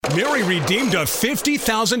Mary redeemed a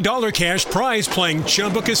 $50,000 cash prize playing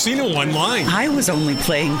Chumba Casino online. I was only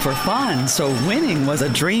playing for fun, so winning was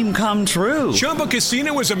a dream come true. Chumba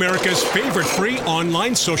Casino is America's favorite free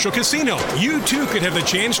online social casino. You too could have the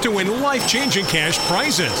chance to win life-changing cash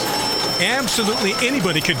prizes. Absolutely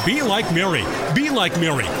anybody could be like Mary. Be like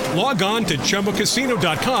Mary. Log on to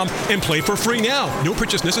ChumbaCasino.com and play for free now. No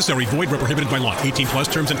purchase necessary. Void where prohibited by law. 18 plus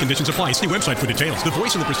terms and conditions apply. See website for details. The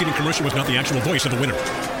voice in the preceding commercial was not the actual voice of the winner.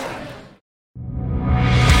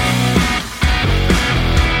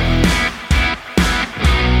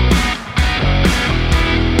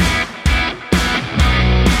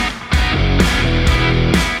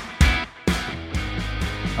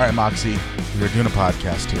 All right, Moxie, we're doing a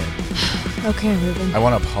podcast today. Okay, Ruben. I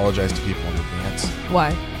want to apologize to people in advance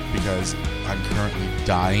Why? because I'm currently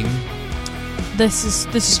dying. This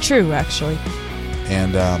is true, actually.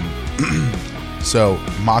 And so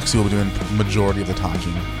Moxie will be doing the majority of the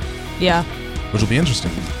talking, Yeah. which will be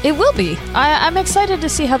interesting. It will be. I'm excited to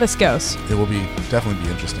see how this goes. It will be definitely be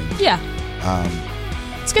interesting. Yeah.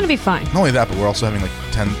 It's going to be fine. Not only that, but we're also having like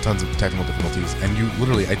tons of technical difficulties, and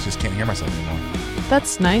I just can't hear myself anymore.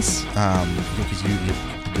 That's nice. Because you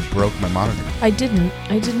broke my monitor. I didn't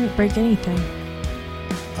break anything.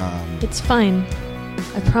 It's fine.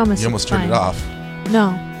 I promise. You almost turned it off. No.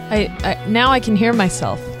 I now I can hear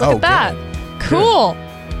myself. Look Oh, at that. good. Cool.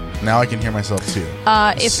 Now I can hear myself too.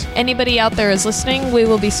 If anybody out there is listening, we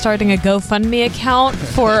will be starting a GoFundMe account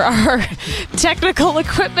for our technical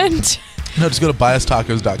equipment. No, just go to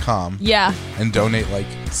biastacos.com Yeah. and donate like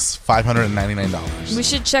 $599. We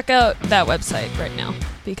should check out that website right now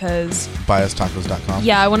because, biastacos.com.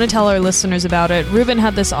 yeah, I want to tell our listeners about it. Ruben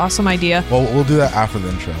had this awesome idea. Well, we'll do that after the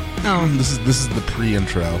intro. Oh. This is the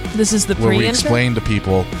pre-intro. This is the where we pre-intro? explain to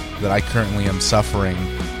people that I currently am suffering.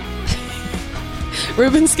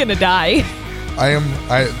 Ruben's gonna die.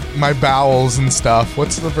 My bowels and stuff.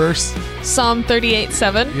 What's the verse? Psalm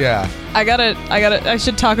 38:7. Yeah. I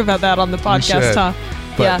should talk about that on the podcast, should. huh?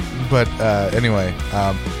 But, yeah. But anyway,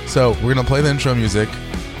 so we're going to play the intro music,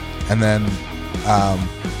 and then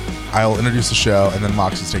I'll introduce the show, and then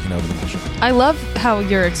Moxie's taking over the whole show. I love how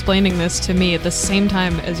you're explaining this to me at the same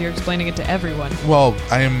time as you're explaining it to everyone. Well,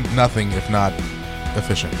 I am nothing if not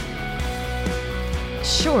efficient.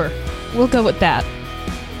 Sure. We'll go with that.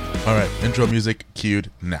 All right, intro music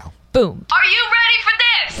cued now. Boom. Are you ready for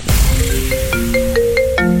this?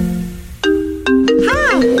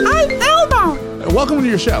 Hi, I'm Elmo. Welcome to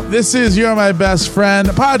your show. This is You're My Best Friend,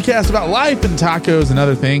 a podcast about life and tacos and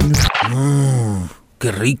other things.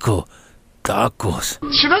 Que rico. Tacos.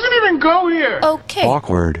 She doesn't even go here. Okay.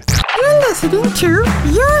 Awkward. You're listening to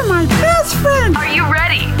You're My Best Friend Are you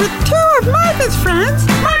ready? with two of my best friends,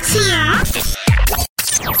 Moxie.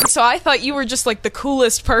 So I thought you were just like the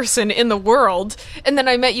coolest person in the world, and then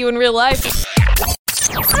I met you in real life.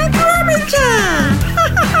 I'm Ruben.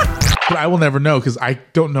 But I will never know because I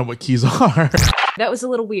don't know what keys are. That was a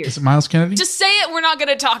little weird. Is it Miles Kennedy? Just say it, we're not going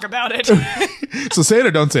to talk about it. So say it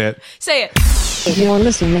or don't say it. Say it. You're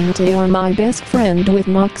listening to You're My Best Friend with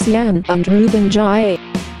Moxie and Ruben J.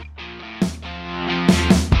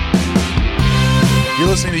 You're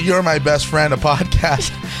listening to You're My Best Friend, a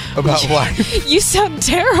podcast about life. You sound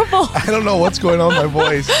terrible. I don't know what's going on with my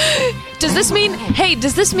voice. Does this mean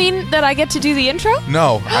that I get to do the intro?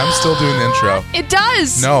 No, I'm still doing the intro. It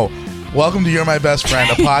does. No. Welcome to You're My Best Friend,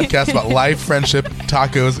 a podcast about life, friendship,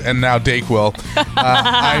 tacos, and now Dayquil.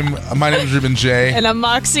 My name is Ruben J. And I'm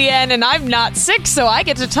Moxie N, and I'm not sick, so I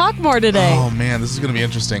get to talk more today. Oh, man, this is going to be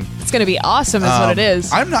interesting. It's going to be awesome is what it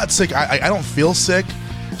is. I'm not sick. I don't feel sick.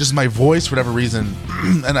 Just my voice, for whatever reason,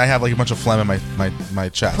 and I have like a bunch of phlegm in my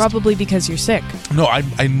chest. Probably because you're sick. No,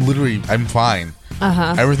 I'm fine.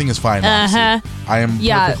 Uh-huh. Everything is fine, Moxie. I am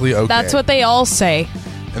perfectly okay. That's what they all say.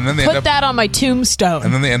 And then they Put that on my tombstone.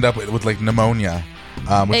 And then they end up with like pneumonia.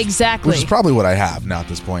 Exactly. Which is probably what I have now at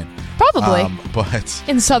this point. Probably. But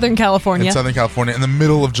in Southern California. in the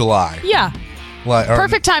middle of July. Yeah.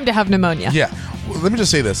 Perfect time to have pneumonia. Yeah. Well, let me just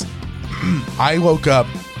say this. I woke up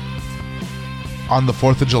on the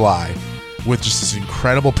 4th of July with just this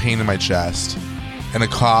incredible pain in my chest and a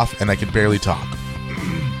cough, and I could barely talk.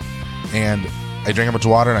 And I drank a bunch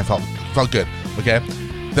of water, and I felt good. Okay?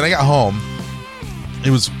 Then I got home. It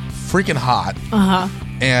was freaking hot. Uh-huh.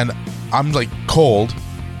 And I'm like cold,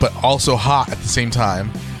 but also hot at the same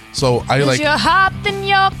time. So I like. You're hot, then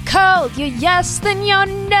you're cold. You're yes, then you're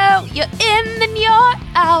no. You're in, then you're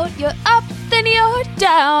out. You're up, then you're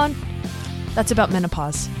down. That's about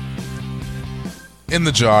menopause. In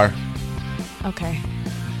the jar. Okay.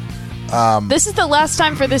 This is the last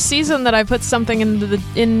time for this season that I put something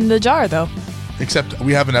in the jar, though. Except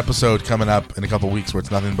we have an episode coming up in a couple weeks where it's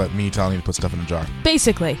nothing but me telling you to put stuff in a jar.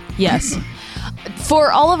 Basically, yes.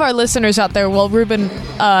 For all of our listeners out there, well, Ruben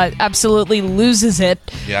absolutely loses it.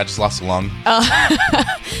 Yeah, I just lost a lung.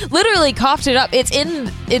 Literally coughed it up.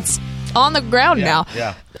 It's on the ground now.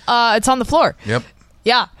 Yeah. It's on the floor. Yep.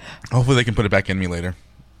 Yeah. Hopefully they can put it back in me later.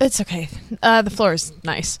 It's okay. The floor is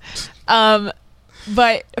nice.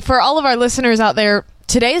 But for all of our listeners out there,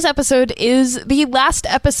 today's episode is the last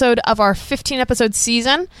episode of our 15-episode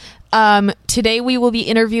season. Today we will be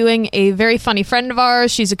interviewing a very funny friend of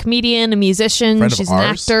ours. She's a comedian, a musician. She's an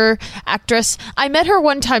actor, actress. I met her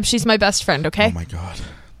one time. She's my best friend, okay? Oh, my God.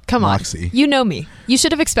 Come Moxie. on. You know me. You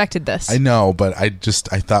should have expected this. I know, but I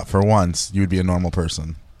thought for once you would be a normal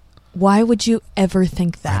person. Why would you ever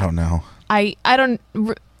think that? I don't know. I don't...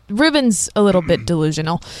 Ruben's a little bit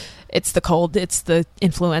delusional. It's the cold. It's the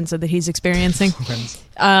influenza that he's experiencing.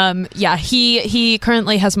 Yeah, he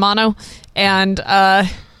currently has mono, and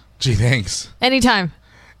gee, thanks. Anytime.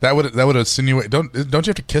 That would insinuate. Don't you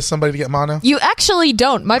have to kiss somebody to get mono? You actually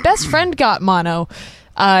don't. My best friend got mono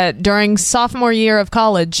during sophomore year of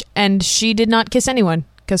college, and she did not kiss anyone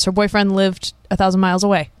because her boyfriend lived 1,000 miles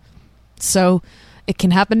away. So it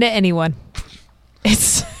can happen to anyone.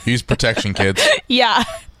 Use protection, kids. Yeah.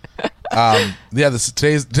 Yeah.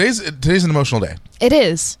 Today's an emotional day. It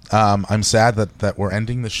is. I'm sad that we're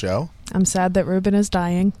ending the show. I'm sad that Ruben is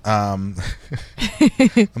dying. I'm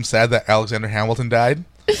sad that Alexander Hamilton died.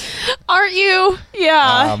 Aren't you?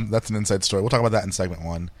 Yeah. That's an inside story. We'll talk about that in segment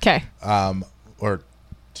 1. Okay. Or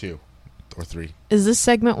 2 or 3. Is this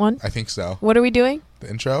segment 1? I think so. What are we doing? The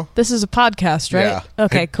intro? This is a podcast, right? Yeah.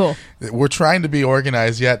 Okay, cool. We're trying to be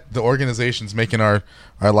organized, yet the organization's making our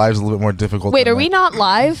lives a little bit more difficult. Wait, are we not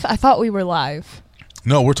live? I thought we were live.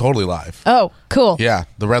 No, we're totally live. Oh, cool. Yeah,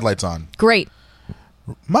 the red light's on. Great.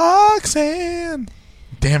 Moxan!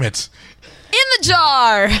 Damn it. In the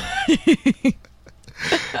jar!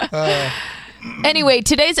 Anyway,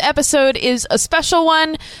 today's episode is a special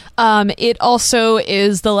one. It also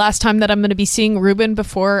is the last time that I'm going to be seeing Ruben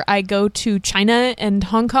before I go to China and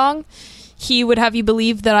Hong Kong. He would have you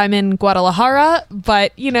believe that I'm in Guadalajara,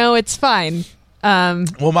 but, it's fine.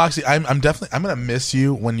 Well, Moxie, I'm going to miss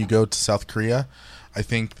you when you go to South Korea. I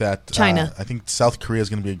think that China. I think South Korea is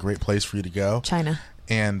going to be a great place for you to go. China.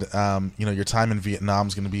 And, your time in Vietnam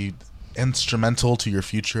is going to be instrumental to your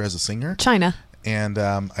future as a singer. China. And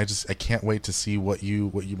I can't wait to see what you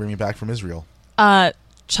bring me back from Israel.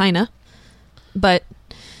 China, but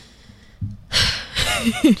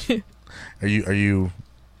are you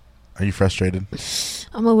frustrated?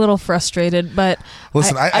 I'm a little frustrated, but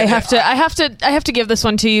listen, I have to give this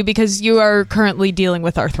one to you because you are currently dealing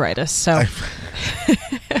with arthritis. So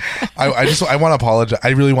I want to apologize. I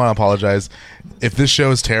really want to apologize. If this show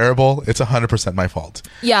is terrible, it's 100% my fault.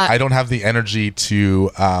 Yeah, I don't have the energy to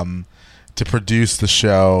produce the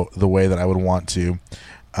show the way that I would want to.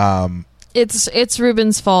 It's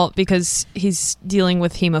Ruben's fault because he's dealing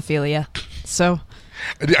with hemophilia. So,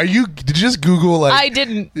 did you just Google I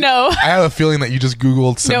didn't. No. I have a feeling that you just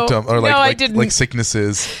Googled symptom or I didn't. Like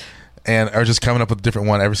sicknesses, and are just coming up with a different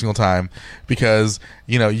one every single time because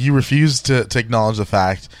you refuse to acknowledge the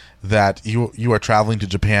fact that you are traveling to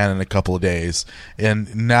Japan in a couple of days,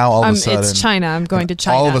 and now all of a sudden it's China. I'm going to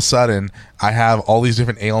China. All of a sudden, I have all these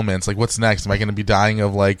different ailments. Like, what's next? Am I going to be dying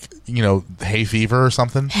of hay fever or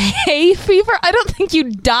something? Hay fever? I don't think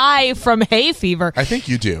you die from hay fever. I think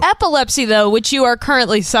you do. Epilepsy, though, which you are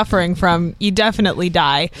currently suffering from, you definitely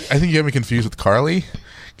die. I think you have me confused with Carly.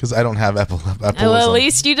 Because I don't have epilism. Well, at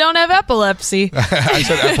least you don't have epilepsy. I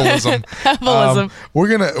said epilism. Epilism.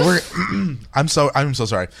 I'm so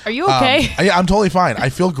sorry. Are you okay? Yeah, I'm totally fine. I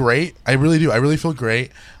feel great. I really do. I really feel great.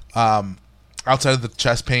 Outside of the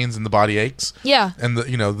chest pains and the body aches. Yeah. And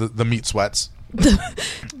the meat sweats.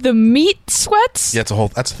 The meat sweats? Yeah,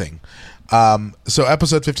 that's a thing. So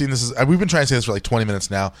episode 15. We've been trying to say this for like 20 minutes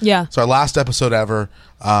now. Yeah. So our last episode ever.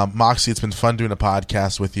 Moxie, it's been fun doing a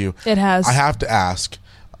podcast with you. It has. I have to ask.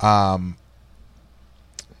 What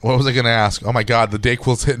was I going to ask? Oh my God, the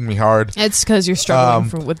Dayquil's hitting me hard. It's because you're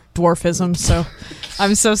struggling with dwarfism, so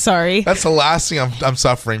I'm so sorry. That's the last thing I'm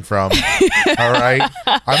suffering from. All right,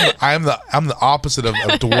 I'm the opposite of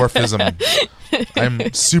dwarfism.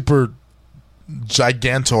 I'm super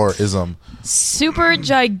gigantorism. Super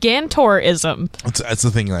gigantorism. It's the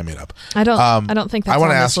thing that I made up. I don't think that's on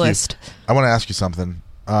this list. I want to ask you something.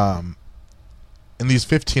 In these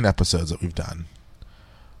 15 episodes that we've done,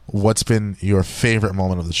 what's been your favorite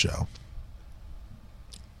moment of the show?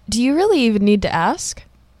 Do you really even need to ask?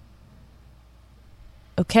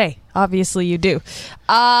 Okay, obviously you do.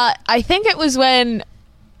 I think it was when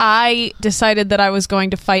I decided that I was going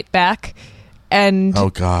to fight back and Oh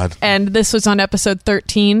God. and this was on episode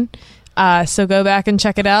 13. So go back and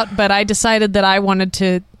check it out. But I decided that I wanted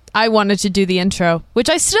to do the intro, which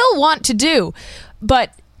I still want to do.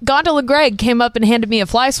 But Gondola Greg came up and handed me a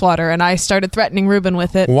fly swatter, and I started threatening Ruben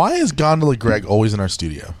with it. Why is Gondola Greg always in our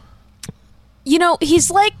studio? You know, he's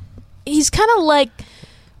kind of like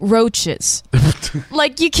roaches.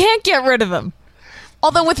 Like, you can't get rid of them.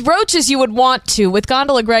 Although with roaches you would want to. With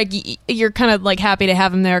Gondola Greg, you're kind of like happy to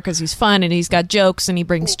have him there because he's fun and he's got jokes and he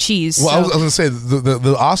brings cheese. Well, so. I was going to say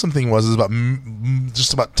the awesome thing was about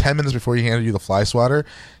just about 10 minutes before he handed you the fly swatter,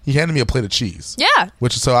 he handed me a plate of cheese. Yeah.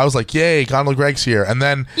 So I was like, "Yay, Gondola Greg's here!" And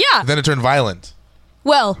then it turned violent.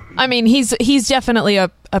 Well, I mean, he's definitely a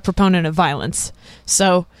proponent of violence,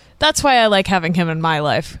 so that's why I like having him in my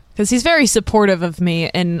life, because he's very supportive of me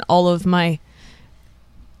in all of my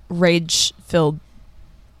rage-filled,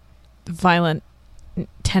 violent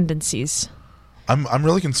tendencies. I'm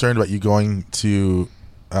really concerned about you going to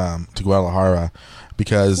Guadalajara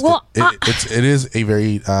because it is a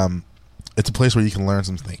very it's a place where you can learn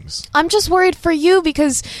some things. I'm just worried for you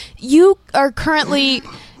because you are currently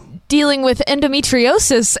dealing with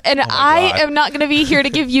endometriosis, and I am not going to be here to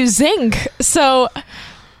give you zinc. So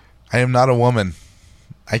I am not a woman.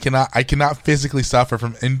 I cannot physically suffer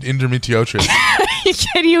from endometriosis.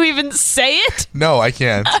 Can you even say it? No, I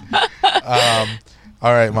can't.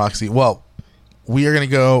 All right, Moxie. Well, we're gonna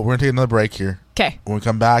take another break here. Okay. When we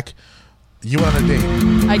come back, you went on a date.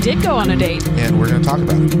 I did go on a date. And we're gonna talk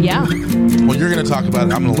about it. Yeah. Well, you're gonna talk about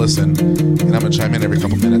it. I'm gonna listen, and I'm gonna chime in every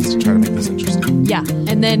couple minutes to try to make this interesting. Yeah.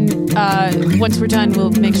 And then once we're done,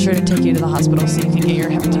 we'll make sure to take you to the hospital so you can get your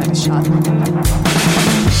hepatitis shot.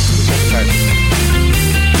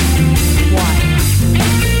 Why?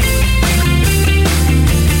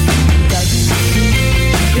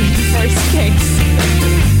 First case.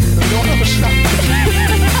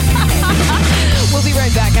 We'll be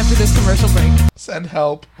right back after this commercial break. Send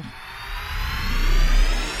help.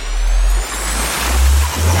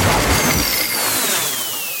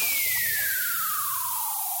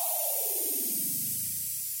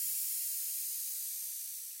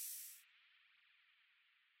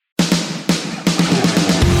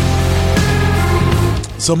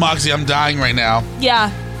 So, Moxie, I'm dying right now.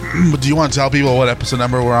 Yeah. Do you want to tell people what episode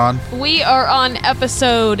number we're on? We are on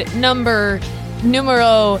episode numero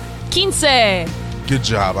 15. Good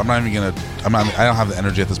job. I don't have the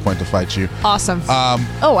energy at this point to fight you. Awesome.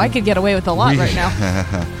 I could get away with a lot right now.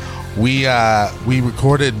 We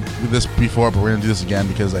recorded this before, but we're gonna do this again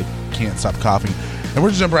because I can't stop coughing, and we're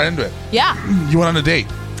just jump right into it. Yeah. You went on a date.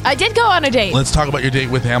 I did go on a date. Let's talk about your date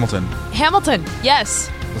with Hamilton. Hamilton. Yes.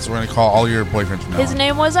 That's what we're gonna call all your boyfriends from now His on.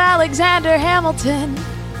 name was Alexander Hamilton.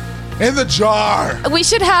 In the jar. We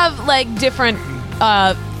should have like different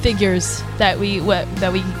figures that we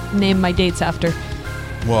name my dates after.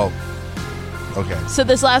 Well, okay. So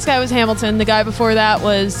this last guy was Hamilton. The guy before that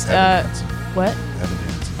was what?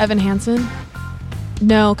 Evan Hansen.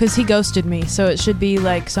 No, because he ghosted me. So it should be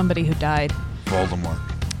like somebody who died. Voldemort.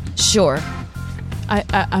 Sure.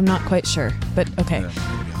 I'm not quite sure, but okay. Yeah,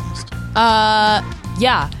 to be honest.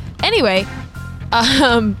 Yeah. Anyway,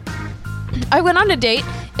 I went on a date.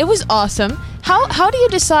 It was awesome. How do you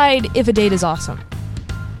decide if a date is awesome?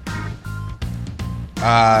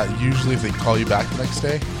 Usually if they call you back the next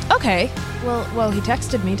day. Okay. Well, he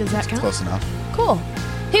texted me. Does that count? Close enough. Cool.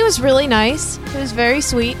 He was really nice. He was very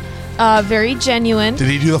sweet. Very genuine. Did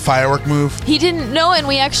he do the firework move? He didn't know, and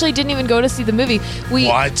we actually didn't even go to see the movie.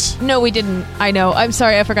 What? No, we didn't. I know. I'm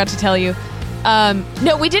sorry. I forgot to tell you.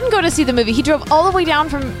 No, we didn't go to see the movie. He drove all the way down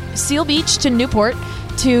from Seal Beach to Newport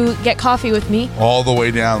to get coffee with me. All the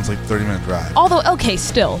way down. It's like a 30-minute drive. Although, okay,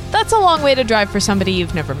 still. That's a long way to drive for somebody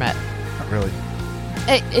you've never met. Not really.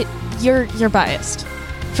 You're biased.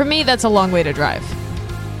 For me, that's a long way to drive.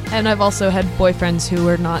 And I've also had boyfriends who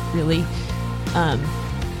were not really, I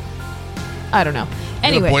don't know.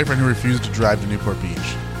 Anyway. You had a boyfriend who refused to drive to Newport Beach.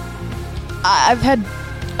 I've had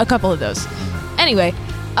a couple of those. Mm-hmm. Anyway,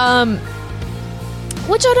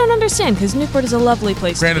 which I don't understand, because Newport is a lovely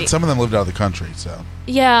place to be. Granted, some of them lived out of the country, so.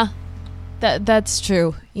 Yeah, that's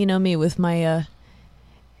true. You know me with my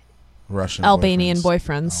Russian Albanian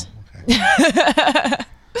boyfriends. Oh, okay.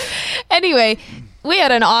 Anyway, we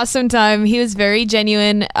had an awesome time. He was very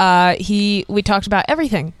genuine. We talked about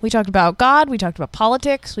everything. We talked about God. We talked about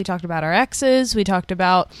politics. We talked about our exes. We talked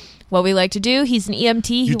about what we like to do. He's an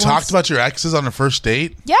EMT. You talked about your exes on a first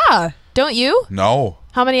date? Yeah. Don't you? No.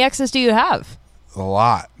 How many exes do you have? A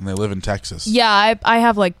lot. And they live in Texas. Yeah, I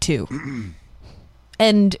have like 2.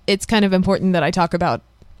 And it's kind of important that I talk about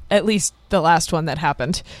at least the last one that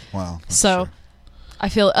happened. Wow. So, I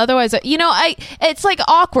feel otherwise, it's like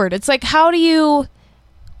awkward. It's like, how do you,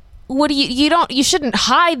 you shouldn't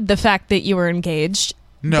hide the fact that you were engaged.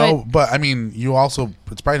 No, but I mean,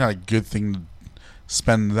 it's probably not a good thing to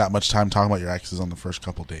spend that much time talking about your exes on the first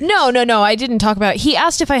couple days. No, I didn't talk about it. He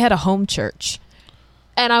asked if I had a home church.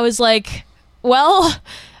 And I was like, well,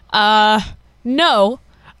 no,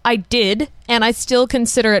 I did. And I still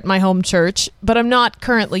consider it my home church, but I'm not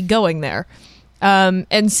currently going there. And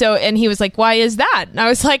he was like, why is that? And I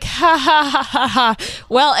was like, ha ha ha ha ha.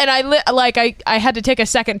 Well, and I had to take a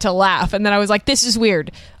second to laugh. And then I was like, this is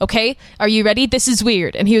weird. Okay. Are you ready? This is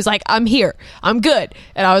weird. And he was like, I'm here. I'm good.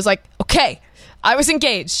 And I was like, okay, I was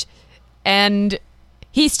engaged. And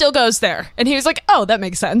he still goes there. And he was like, oh, that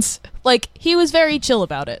makes sense. Like, he was very chill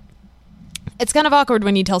about it. It's kind of awkward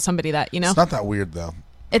when you tell somebody that, It's not that weird, though.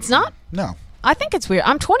 It's not? No. I think it's weird.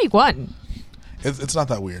 I'm 21. It's not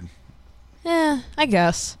that weird. I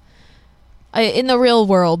guess. In the real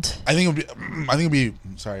world. I think it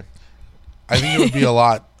would be a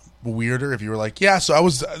lot weirder if you were like, yeah, so I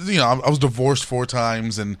was divorced 4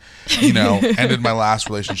 times and, ended my last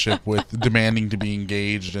relationship with demanding to be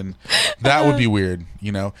engaged, and that would be weird,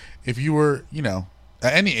 If you were,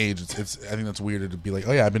 at any age, I think that's weirder to be like,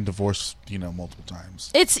 oh yeah, I've been divorced, multiple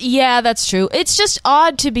times. That's true. It's just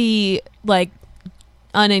odd to be like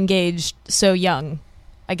unengaged so young,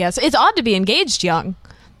 I guess. It's odd to be engaged young.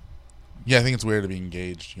 Yeah, I think it's weird to be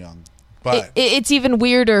engaged young. But it's even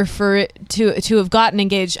weirder for it to have gotten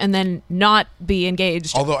engaged and then not be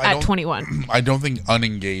engaged at 21. I don't think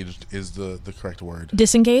unengaged is the correct word.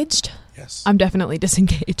 Disengaged? Yes. I'm definitely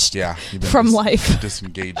disengaged. Yeah. From life.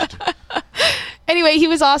 Disengaged. Anyway, he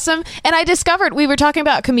was awesome. And I discovered, we were talking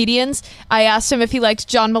about comedians. I asked him if he liked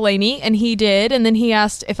John Mulaney, and he did. And then he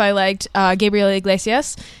asked if I liked Gabriel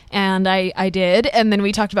Iglesias, and I did. And then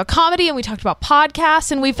we talked about comedy, and we talked about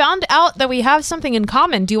podcasts, and we found out that we have something in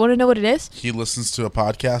common. Do you want to know what it is? He listens to a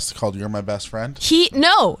podcast called You're My Best Friend.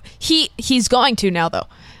 He's going to now, though.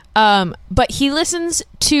 But he listens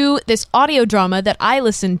to this audio drama that I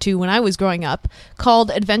listened to when I was growing up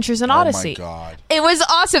called Adventures in Odyssey. Oh my God. It was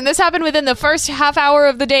awesome. This happened within the first half hour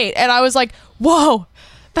of the date. And I was like, whoa,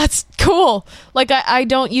 that's cool. Like, I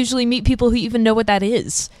don't usually meet people who even know what that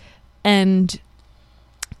is. And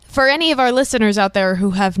for any of our listeners out there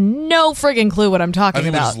who have no friggin' clue what I'm talking about.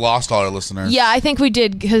 I think we just lost all our listeners. Yeah, I think we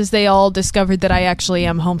did, because they all discovered that I actually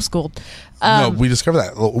am homeschooled. No, we discovered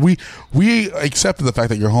that. We accepted the fact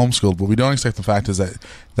that you're homeschooled, but we don't accept the fact is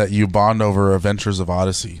that you bond over Adventures of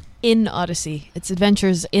Odyssey. In Odyssey. It's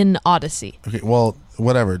Adventures in Odyssey. Okay, well,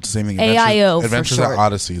 whatever. It's the same thing. AIO Adventures for short. at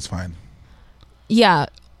Odyssey is fine. Yeah,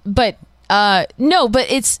 but no, but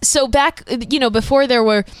it's so back, before there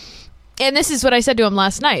were, and this is what I said to him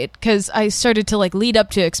last night, because I started to lead up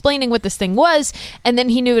to explaining what this thing was, and then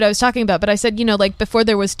he knew what I was talking about. But I said, before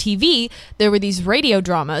there was TV, there were these radio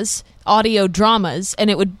dramas, audio dramas,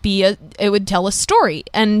 and it would tell a story,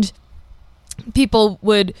 and people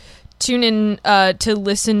would tune in to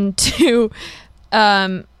listen to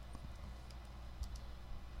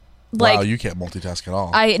wow, you can't multitask at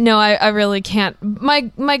all. I really can't.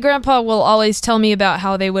 My grandpa will always tell me about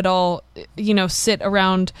how they would all, sit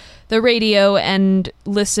around the radio and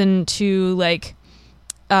listen to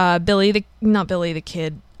not Billy the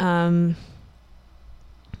Kid. I'm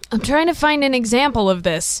trying to find an example of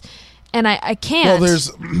this, and I can't. Well,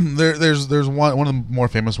 there's one of the more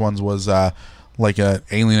famous ones was like an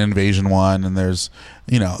alien invasion one, and there's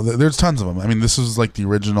tons of them. I mean, this is like the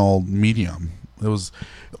original medium. It was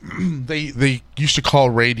they used to call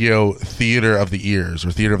radio theater of the ears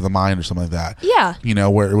or theater of the mind or something like that. Yeah.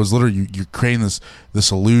 Where it was literally you're creating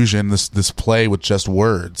this illusion, this play with just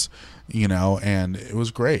words, and it was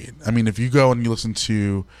great. I mean, if you go and you listen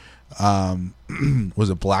to was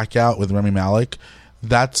it Blackout with Rami Malek,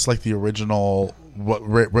 that's like the original what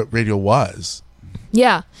radio was.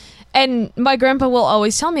 Yeah. And my grandpa will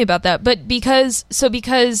always tell me about that, but because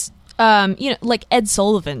like Ed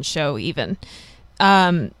Sullivan's show even.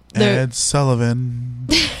 Ed Sullivan.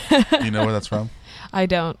 You know where that's from? I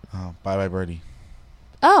don't. Oh, Bye Bye Birdie.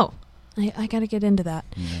 Oh, I gotta get into that.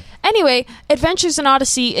 Yeah. Anyway, Adventures in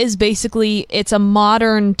Odyssey is basically, it's a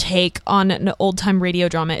modern take on an old-time radio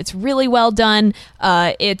drama. It's really well done.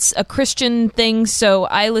 It's a Christian thing, so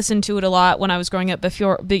I listened to it a lot when I was growing up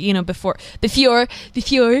before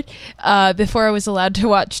I was allowed to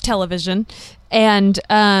watch television. And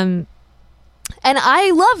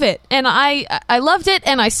I love it, and I loved it,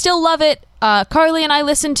 and I still love it. Carly and I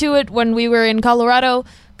listened to it when we were in Colorado a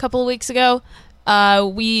couple of weeks ago.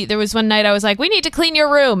 There was one night I was like, we need to clean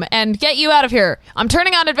your room and get you out of here. I'm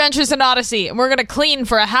turning on Adventures in Odyssey, and we're going to clean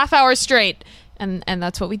for a half hour straight. And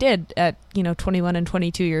that's what we did at 21 and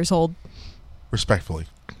 22 years old. Respectfully.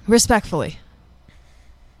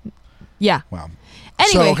 Yeah. Wow.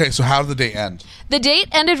 Anyway, So how did the date end? the date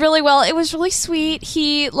ended really well. It was really sweet.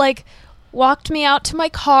 He walked me out to my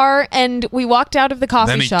car, and we walked out of the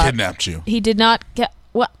coffee Then he shop. kidnapped you. He did not get.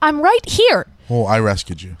 Well, I'm right here. Well, I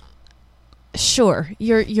rescued you. Sure,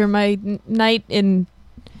 you're my knight in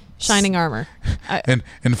shining armor.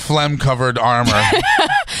 In phlegm-covered armor.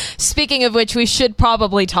 Speaking of which, we should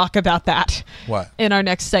probably talk about that. What? In our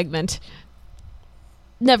next segment.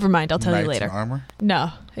 Never mind. I'll tell you Knights later. in armor?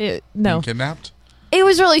 No, no. Being kidnapped? It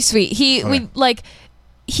was really sweet. Okay.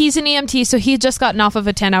 He's an EMT, so he had just gotten off of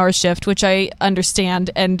a 10-hour shift, which I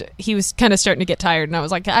understand, and he was kind of starting to get tired, and I was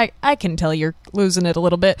like, I can tell you're losing it a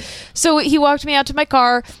little bit. So he walked me out to my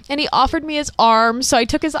car, and he offered me his arm, so I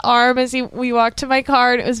took his arm as we walked to my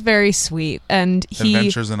car, and it was very sweet. And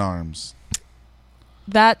Adventures in Arms.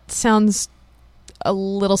 That sounds a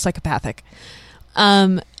little psychopathic.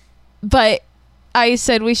 But I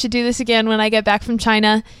said we should do this again when I get back from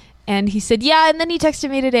China. And he said, yeah. And then he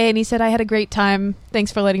texted me today and he said, I had a great time.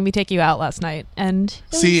 Thanks for letting me take you out last night. And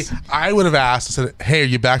see, I would have asked, I said, hey, are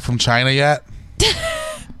you back from China yet?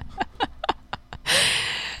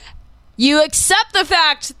 You accept the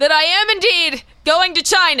fact that I am indeed going to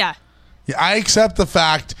China. Yeah, I accept the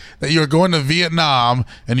fact that you're going to Vietnam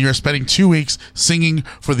and you're spending 2 weeks singing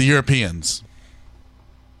for the Europeans.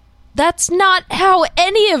 That's not how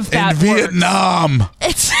any of that in works. Vietnam.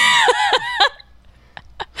 It's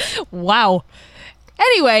wow.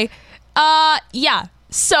 Anyway, yeah.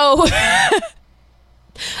 So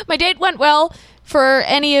my date went well. For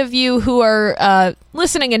any of you who are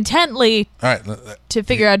listening intently All right, to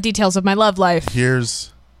figure out details of my love life.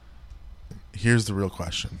 Here's the real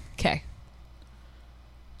question. Okay.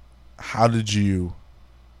 How did you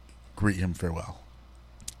greet him farewell?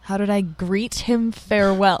 How did I greet him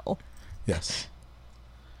farewell? Yes.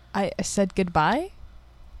 I said goodbye?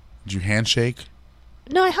 Did you handshake?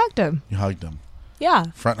 No, I hugged him. You hugged him. Yeah.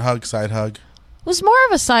 Front hug, side hug? It was more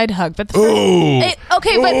of a side hug, but the Ooh.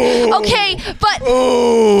 but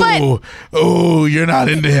you're not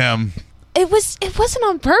into him. it wasn't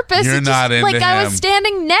on purpose. You're It just, not into like I was him.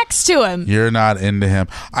 standing next to him. You're not into him.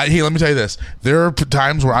 Hey, let me tell you this. There are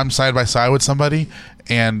times where I'm side by side with somebody,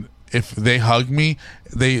 and if they hug me,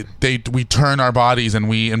 we turn our bodies and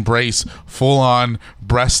we embrace full on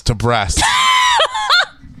breast to breast.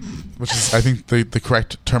 Which is, I think, the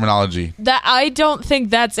correct terminology. That I don't think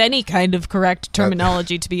that's any kind of correct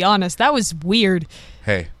terminology, to be honest. That was weird.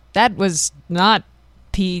 Hey. That was not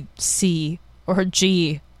PC or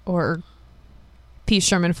G or P.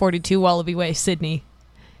 Sherman 42 Wallaby Way, Sydney.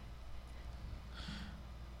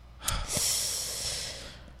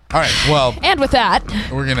 All right, well. And with that,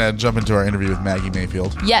 we're going to jump into our interview with Maggie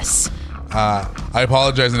Mayfield. Yes. I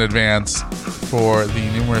apologize in advance for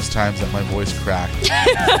the numerous times that my voice cracked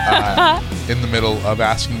in the middle of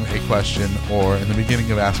asking a question or in the beginning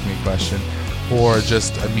of asking a question or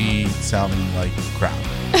just me sounding like crap.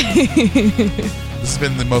 This has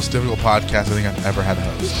been the most difficult podcast I think I've ever had to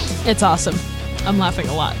host. It's awesome. I'm laughing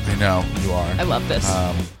a lot. I know, you are. I love this.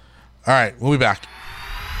 All right, we'll be back.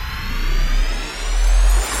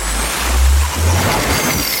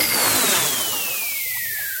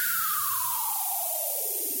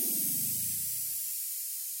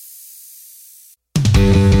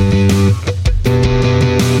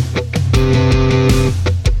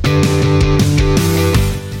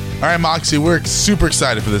 All right, Moxie, we're super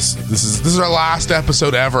excited for this. This is our last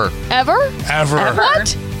episode ever. Ever?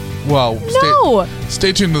 What? Well, No.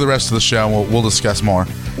 stay tuned to the rest of the show, and we'll discuss more.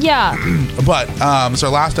 Yeah. But it's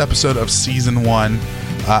our last episode of season 1,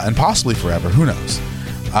 and possibly forever. Who knows?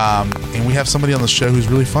 And we have somebody on the show who's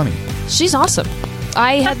really funny. She's awesome.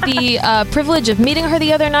 I had the privilege of meeting her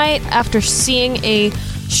the other night after seeing a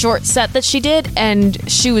short set that she did, and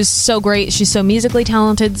she was so great. She's so musically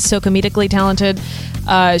talented, so comedically talented.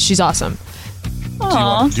 She's awesome. Do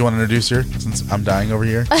you want to introduce her since I'm dying over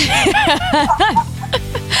here?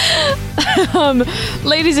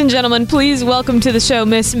 Ladies and gentlemen, please welcome to the show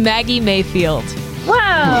Miss Maggie Mayfield.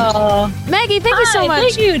 Wow. Maggie, thank you so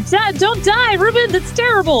much. Thank you. Don't die, Ruben. That's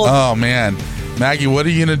terrible. Oh, man. Maggie, what are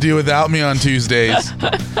you going to do without me on Tuesdays?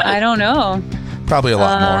 I don't know. Probably a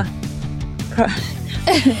lot more.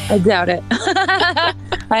 I doubt it.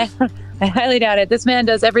 I highly doubt it. This man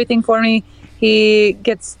does everything for me. He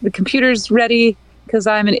gets the computers ready because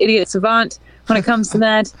I'm an idiot savant when it comes to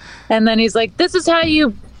that. And then he's like, this is how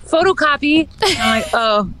you photocopy. And I'm like,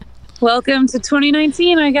 oh, welcome to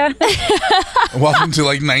 2019, I guess. Welcome to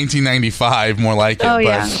like 1995, more like it. Oh, but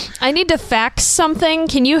yeah. I need to fax something.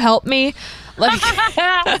 Can you help me? Like,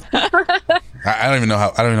 I don't even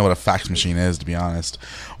know what a fax machine is, to be honest.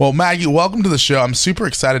 Well, Maggie, welcome to the show. I'm super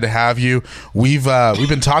excited to have you. We've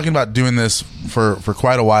been talking about doing this for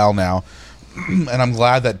quite a while now, and I'm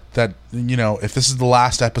glad that if this is the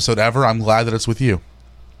last episode ever, I'm glad that it's with you.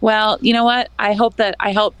 Well, you know what? I hope that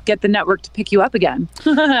I help get the network to pick you up again.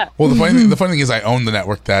 Well, the funny thing is, I own the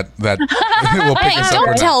network that will pick us up.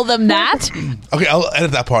 Don't tell them that. Okay, I'll edit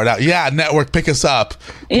that part out. Yeah, network, pick us up,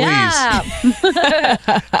 please. Yeah.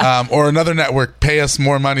 Or another network, pay us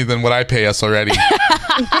more money than what I pay us already.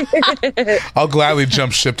 I'll gladly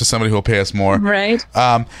jump ship to somebody who will pay us more. Right.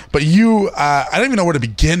 But you, I don't even know where to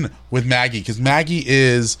begin with Maggie, because Maggie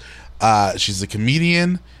is, she's a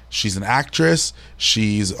comedian. She's an actress.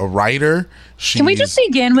 She's a writer. Can we just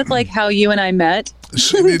begin with like how you and I met?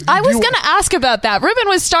 I was going to ask about that. Ruben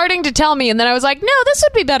was starting to tell me, and then I was like, no, this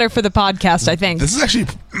would be better for the podcast, I think. This is actually,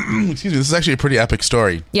 this is actually a pretty epic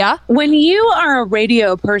story. Yeah? When you are a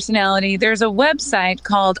radio personality, there's a website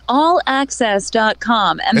called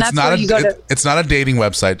allaccess.com, and that's where you go to... It's not a dating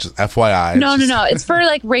website, just FYI. No. It's for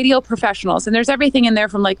like radio professionals, and there's everything in there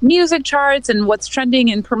from like music charts and what's trending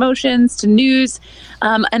in promotions to news.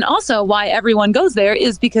 And also why everyone goes there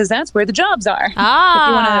is because that's where the jobs are.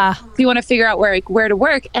 If you want to figure out where to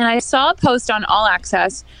work. And I saw a post on All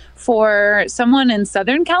Access for someone in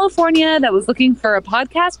Southern California that was looking for a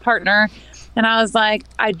podcast partner. And I was like,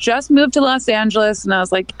 I just moved to Los Angeles, and I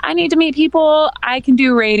was like, I need to meet people. I can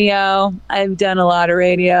do radio. I've done a lot of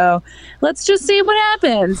radio. Let's just see what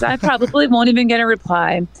happens. I probably won't even get a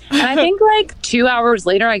reply. And I think like 2 hours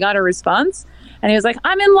later, I got a response. And he was like,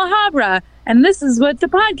 I'm in La Habra, and this is what the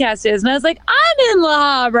podcast is. And I was like, I'm in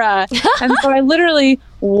La Habra. And so I literally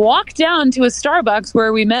walked down to a Starbucks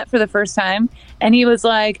where we met for the first time. And he was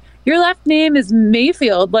like, your last name is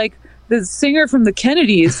Mayfield, like the singer from the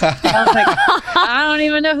Kennedys. And I was like, I don't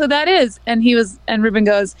even know who that is. And Ruben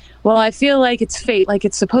goes, well, I feel like it's fate, like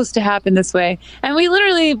it's supposed to happen this way. And we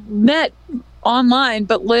literally met online,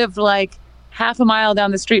 but lived like half a mile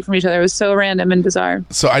down the street from each other. It was so random and bizarre.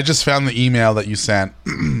 So I just found the email that you sent.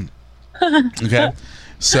 Okay.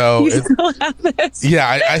 So you still have this?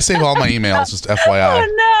 Yeah, I save all my emails, just FYI.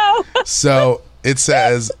 Oh no. So it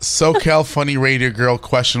says SoCal Funny Radio Girl ?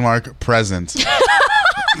 Present.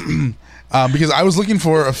 Because I was looking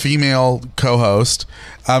for a female co-host.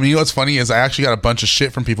 You know what's funny is I actually got a bunch of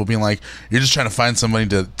shit from people being like, you're just trying to find somebody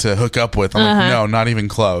to hook up with. I'm like, no, not even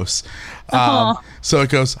close. So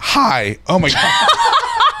it goes, hi. Oh my God.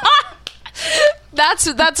 That's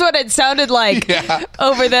what it sounded like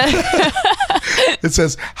over there. It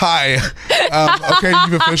says, hi. Okay,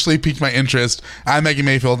 you've officially piqued my interest. I'm Maggie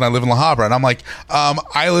Mayfield, and I live in La Habra. And I'm like,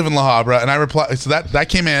 I live in La Habra. And I reply. So that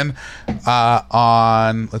came in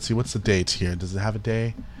on, let's see, what's the date here? Does it have a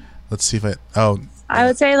day? Let's see if I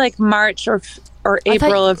would say like March or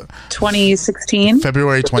April of 2016.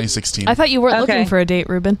 February 2016. I thought you weren't looking for a date,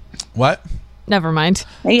 Ruben. What? Never mind.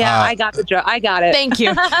 Yeah, I got the joke. I got it. Thank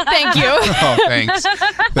you. Thank you. Oh, thanks.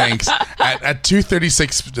 At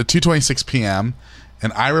 2:26 p.m.,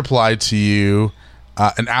 and I replied to you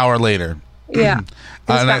an hour later. Yeah.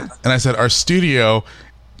 And I said, our studio,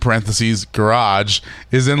 parentheses, garage,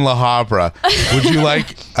 is in La Habra. Would you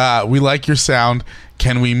like, we like your sound.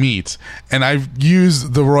 Can we meet? And I've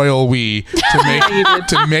used the royal we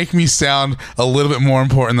to make me sound a little bit more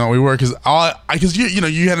important than we were, because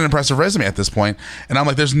you had an impressive resume at this point, and I'm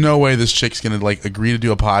like, there's no way this chick's gonna like agree to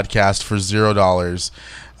do a podcast for $0.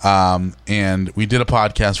 And we did a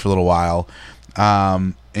podcast for a little while,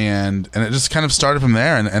 and it just kind of started from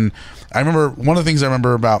there. And I remember one of the things I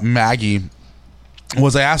remember about Maggie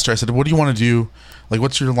was I asked her, I said, what do you want to do? Like,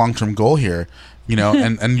 what's your long-term goal here? You know,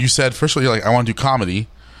 and you said, first of all, you're like, I want to do comedy.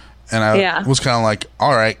 And I was kind of like,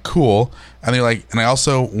 all right, cool. And they're like, and I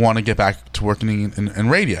also want to get back to working in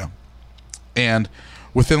radio. And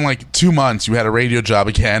within like 2 months, you had a radio job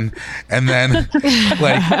again. And then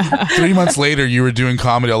like 3 months later, you were doing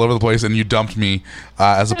comedy all over the place, and you dumped me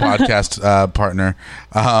as a podcast partner.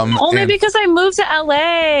 Only because I moved to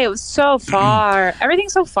LA. It was so far.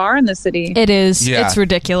 Everything's so far in the city. It is. Yeah. It's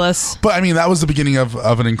ridiculous. But I mean, that was the beginning of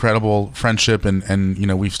an incredible friendship, and you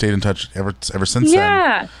know, we've stayed in touch ever since then.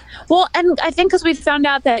 Yeah. Well, and I think because we found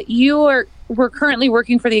out that you were currently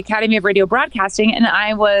working for the Academy of Radio Broadcasting, and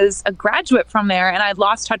I was a graduate from there, and I'd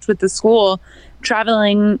lost touch with the school,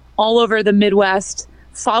 traveling all over the Midwest,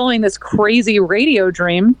 following this crazy radio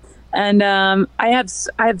dream. And I have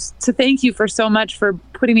to thank you for so much for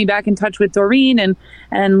putting me back in touch with Doreen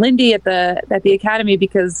and Lindy at the Academy,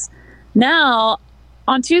 because now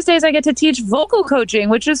on Tuesdays I get to teach vocal coaching,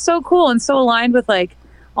 which is so cool and so aligned with like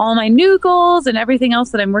all my new goals and everything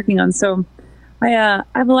else that I'm working on. So I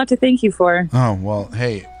have a lot to thank you for. Oh, well,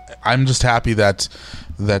 hey, I'm just happy that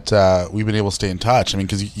we've been able to stay in touch. I mean,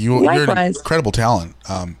 because you're an incredible talent.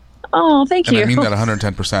 Oh, thank you. I mean that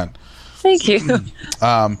 110%. Thank you.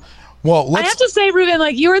 Well, I have to say, Ruben,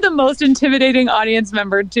 like, you were the most intimidating audience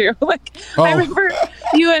member too. Like, I remember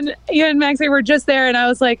you and Max, they were just there, and I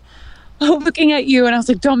was like, looking at you, and I was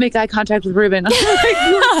like, don't make eye contact with Ruben. I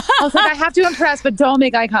was like, I have to impress, but don't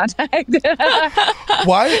make eye contact.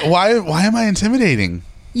 Why am I intimidating?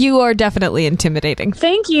 You are definitely intimidating.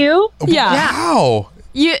 Thank you. Yeah. How?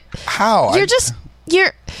 How?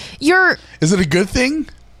 You're. Is it a good thing?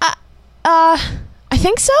 I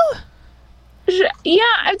think so.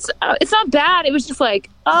 Yeah, it's not bad. It was just like,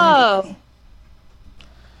 oh.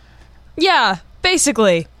 Yeah,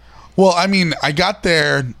 basically. Well, I mean, I got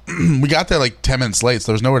there. We got there like 10 minutes late, so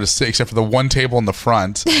there was nowhere to sit except for the one table in the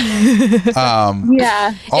front.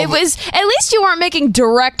 Yeah, it was. At least you weren't making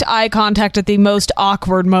direct eye contact at the most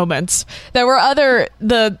awkward moments. There were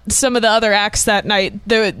some of the other acts that night.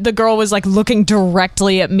 The girl was like looking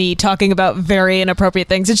directly at me, talking about very inappropriate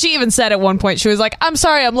things, and she even said at one point, she was like, "I'm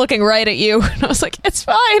sorry, I'm looking right at you." And I was like, "It's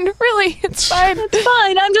fine, really, it's fine, it's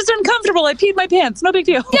fine. I'm just uncomfortable. I peed my pants. No big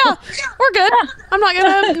deal. Yeah, we're good. I'm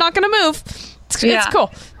not gonna move. It's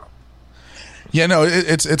cool." Yeah, no,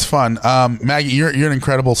 it's fun. Maggie, you're an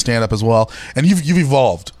incredible stand-up as well, and you've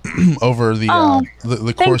evolved over the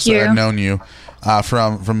course that I've known you,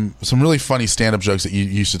 from some really funny stand-up jokes that you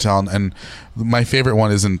used to tell, and my favorite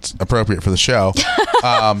one isn't appropriate for the show,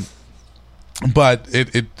 but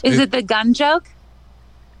is it the gun joke?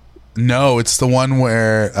 No, it's the one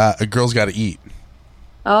where a girl's got to eat.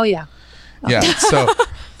 Oh yeah. Yeah.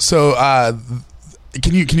 So.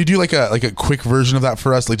 Can you do like a quick version of that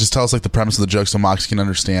for us? Like, just tell us like the premise of the joke so Mox can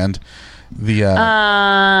understand the.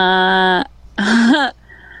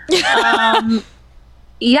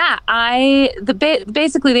 Yeah,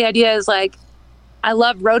 basically the idea is like, I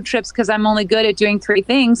love road trips because I'm only good at doing 3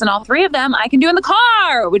 things, and all 3 of them I can do in the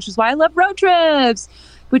car, which is why I love road trips,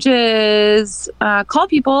 which is call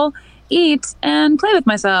people, eat, and play with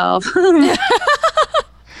myself.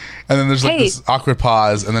 And then there's like this awkward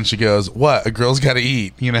pause, and then she goes, "What? A girl's got to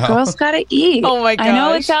eat, you know? Girls got to eat." Oh my gosh. I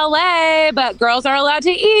know it's LA, but girls are allowed to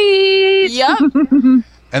eat. Yep.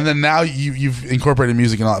 And then now you've incorporated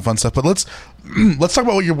music and all that fun stuff. But let's talk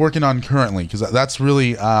about what you're working on currently, because that's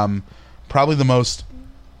really probably the most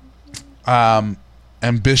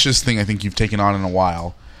ambitious thing I think you've taken on in a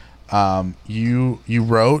while. You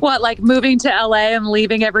wrote what, like moving to LA and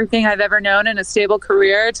leaving everything I've ever known in a stable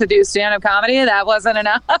career to do stand-up comedy? That wasn't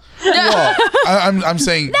enough. Well, I'm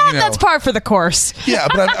saying that's par for the course. Yeah,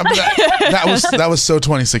 but that was so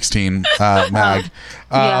 2016, Mag.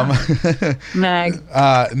 Mag.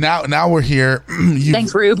 Now we're here.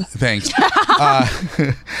 Thanks, Rube. Thanks.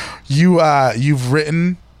 You've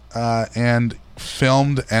written and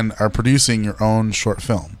filmed and are producing your own short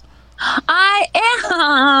film. I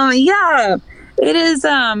am. Yeah. It is.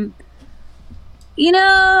 I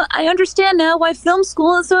understand now why film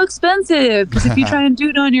school is so expensive. Because if you try and do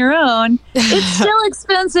it on your own, it's still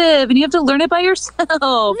expensive, and you have to learn it by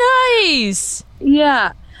yourself. Nice.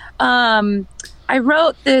 Yeah. I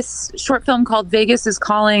wrote this short film called Vegas is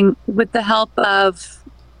Calling with the help of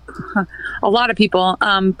a lot of people,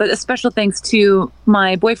 but a special thanks to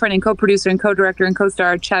my boyfriend and co-producer and co-director and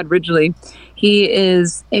co-star, Chad Ridgely. He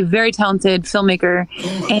is a very talented filmmaker,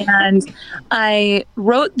 and I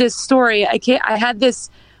wrote this story. I came to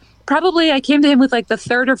him with like the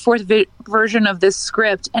 3rd or 4th version of this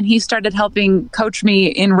script, and he started helping coach me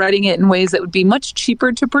in writing it in ways that would be much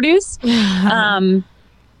cheaper to produce. And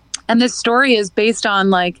this story is based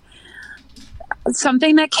on like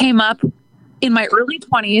something that came up in my early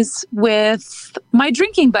 20s with my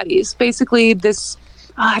drinking buddies. Basically this,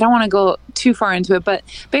 I don't want to go too far into it, but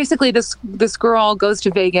basically this girl goes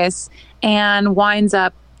to Vegas and winds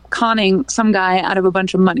up conning some guy out of a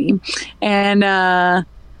bunch of money. And I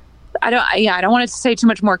don't want to say too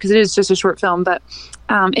much more because it is just a short film, but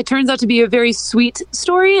it turns out to be a very sweet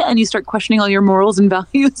story, and you start questioning all your morals and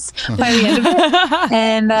values by the end of it.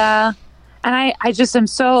 And I just am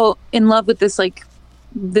so in love with this, like,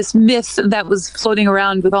 this myth that was floating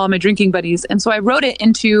around with all my drinking buddies. And so I wrote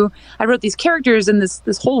these characters in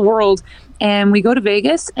this whole world, and we go to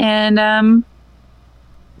Vegas, and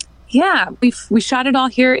we shot it all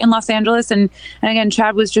here in Los Angeles. And again,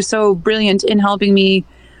 Chad was just so brilliant in helping me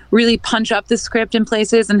really punch up the script in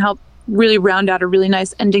places and help really round out a really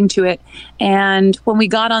nice ending to it. And when we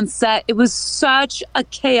got on set, it was such a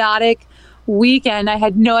chaotic weekend. I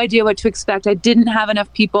had no idea what to expect. I didn't have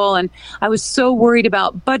enough people, and I was so worried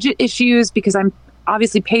about budget issues because I'm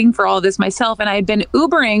obviously paying for all of this myself. And I had been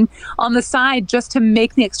Ubering on the side just to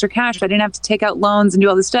make the extra cash. I didn't have to take out loans and do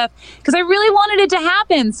all this stuff because I really wanted it to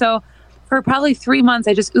happen. So for probably 3 months,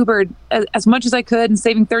 I just Ubered as much as I could and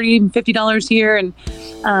saving $30 and $50 here and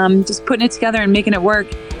just putting it together and making it work.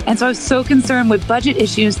 And so I was so concerned with budget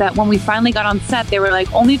issues that when we finally got on set, they were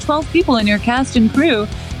like, only 12 people in your cast and crew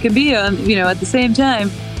can be, at the same time.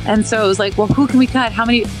 And so it was like, well, who can we cut? How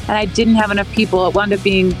many? And I didn't have enough people. It wound up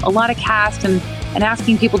being a lot of cast and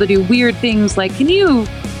asking people to do weird things like, can you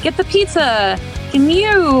get the pizza? Can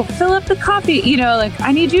you fill up the coffee?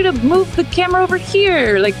 I need you to move the camera over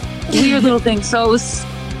here. Like weird little things. So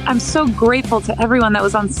I'm so grateful to everyone that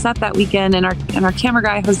was on set that weekend and our camera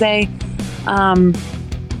guy, Jose,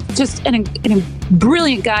 just a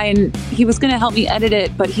brilliant guy. And he was going to help me edit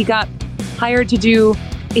it, but he got hired to do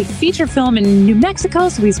a feature film in New Mexico,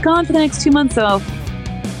 so he's gone for the next 2 months. So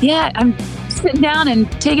yeah, I'm sitting down and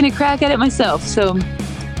taking a crack at it myself. So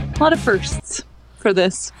a lot of firsts for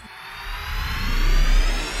this.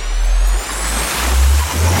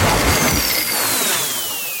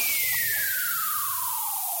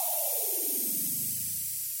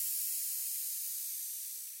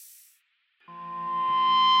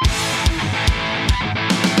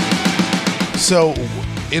 So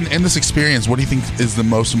in this experience, what do you think is the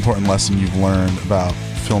most important lesson you've learned about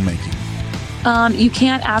filmmaking? You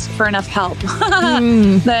can't ask for enough help.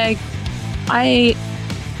 Like I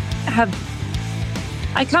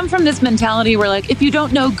come from this mentality where like, if you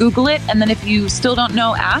don't know, Google it. And then if you still don't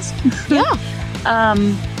know, ask. Yeah.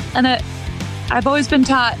 I've always been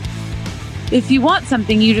taught, if you want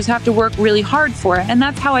something, you just have to work really hard for it. And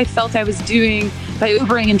that's how I felt I was doing by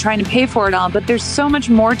Ubering and trying to pay for it all. But there's so much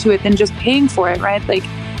more to it than just paying for it, right? Like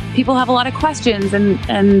people have a lot of questions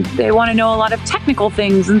and they want to know a lot of technical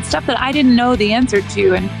things and stuff that I didn't know the answer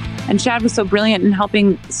to. And Chad was so brilliant in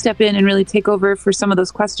helping step in and really take over for some of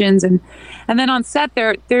those questions. And then on set,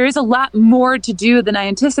 there is a lot more to do than I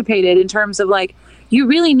anticipated in terms of like, you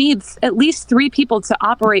really need at least 3 people to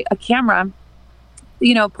operate a camera,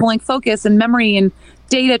 pulling focus and memory and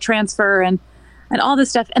data transfer and all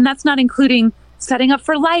this stuff. And that's not including setting up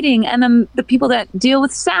for lighting and then the people that deal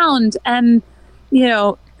with sound. And,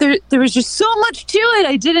 there was just so much to it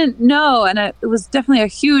I didn't know. And it was definitely a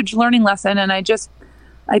huge learning lesson. And I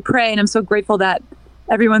pray and I'm so grateful that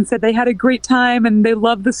everyone said they had a great time and they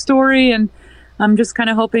loved the story. And I'm just kind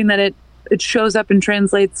of hoping that it shows up and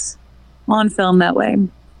translates on film that way.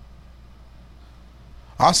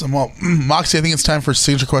 Awesome. Well, Moxie, I think it's time for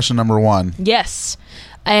signature question number 1. Yes.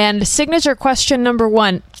 And signature question number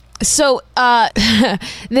 1. So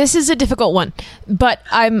this is a difficult one, but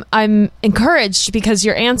I'm encouraged because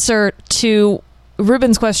your answer to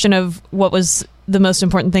Ruben's question of what was the most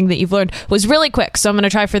important thing that you've learned was really quick. So I'm going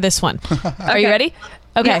to try for this one. Are you ready?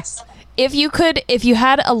 Okay. Yes. If you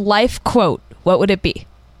had a life quote, what would it be?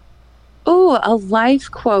 Oh, a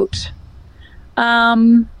life quote.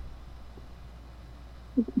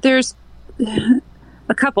 There's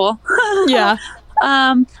a couple. Yeah.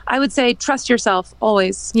 I would say trust yourself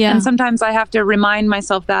always. Yeah. And sometimes I have to remind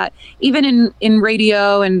myself that even in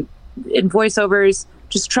radio and in voiceovers,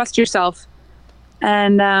 just trust yourself.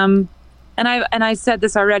 And I said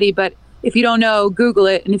this already, but if you don't know, Google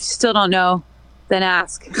it. And if you still don't know, then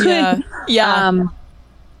ask. Yeah. Yeah.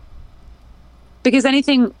 Because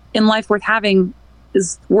anything in life worth having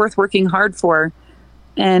is worth working hard for.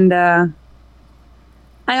 And,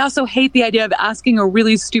 I also hate the idea of asking a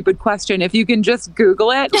really stupid question. If you can just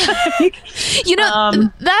Google it.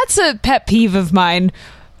 That's a pet peeve of mine.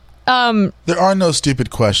 There are no stupid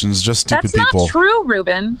questions, just stupid people. That's not true,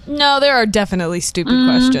 Ruben. No, there are definitely stupid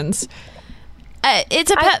questions.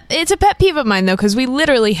 It's a pet peeve of mine, though, because we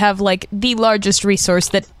literally have like the largest resource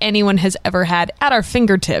that anyone has ever had at our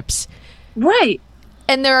fingertips. Right.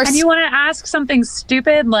 And you want to ask something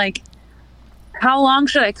stupid like, how long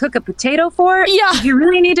should I cook a potato for? Yeah. Do you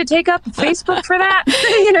really need to take up Facebook for that?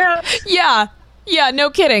 Yeah. Yeah, no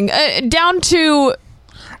kidding. Down to...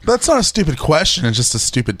 That's not a stupid question. It's just a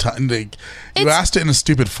stupid time. You asked it in a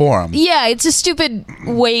stupid forum. Yeah, it's a stupid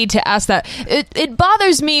way to ask that. It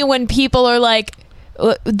bothers me when people are like,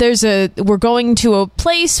 we're going to a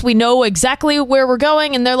place, we know exactly where we're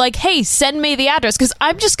going, and they're like, hey, send me the address, because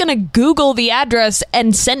I'm just gonna Google the address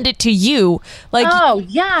and send it to you. Like, oh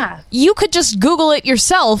yeah, you could just Google it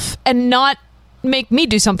yourself and not make me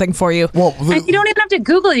do something for you. Well, and you don't even have to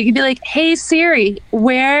Google it. You can be like, hey Siri,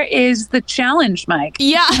 where is the challenge mic?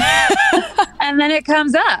 Yeah. And then it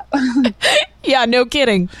comes up. Yeah, no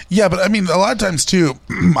kidding. Yeah, but I mean, a lot of times too,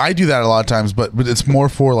 I do that a lot of times, but it's more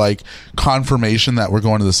for like confirmation that we're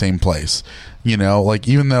going to the same place. You know, like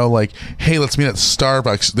even though like, hey, let's meet at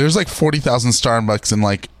Starbucks. There's like 40,000 Starbucks in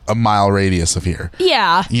like a mile radius of here.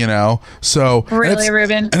 Yeah. You know, so Really,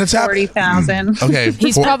 Ruben? and it's 40,000. Okay,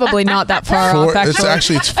 He's probably not that far off,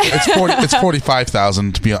 actually. It's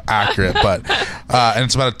 45,000 to be accurate, but and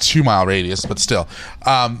it's about a 2 mile radius, but still,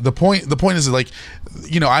 the point is that, like,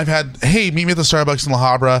 you know, I've had, hey, meet me at the Starbucks in La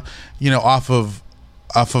Habra, you know, off of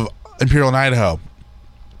Imperial and Idaho.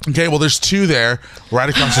 Okay, well, there's 2 there right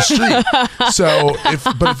across the street. So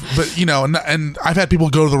but you know, and I've had people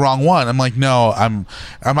go to the wrong one. I'm like, no, I'm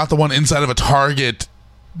not the one inside of a Target,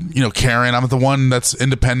 you know, Karen. I'm the one that's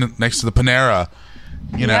independent next to the Panera.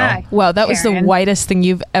 You know. Wow, that was the whitest thing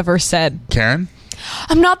you've ever said, Karen.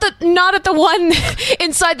 I'm not at the one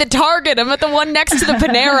inside the Target. I'm at the one next to the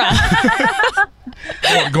Panera.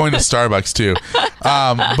 Well, going to Starbucks too,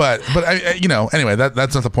 but I, you know, anyway,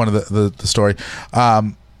 that's not the point of the story.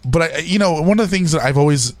 But I, you know, one of the things that I've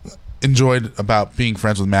always enjoyed about being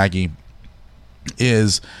friends with Maggie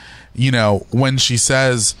is, you know, when she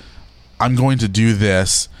says, I'm going to do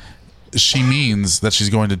this, she means that she's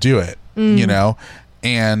going to do it, you know?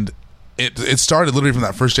 And it started literally from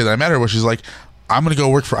that first day that I met her, where she's like, I'm going to go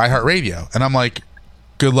work for iHeartRadio. And I'm like,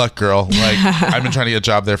 good luck, girl. Like, I've been trying to get a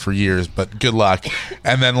job there for years, but good luck.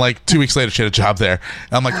 And then like 2 weeks later, she had a job there.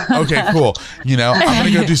 And I'm like, okay, cool. You know, I'm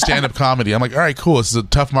going to go do stand-up comedy. I'm like, all right, cool. This is a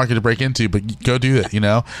tough market to break into, but go do it, you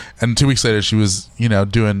know? And 2 weeks later, she was, you know,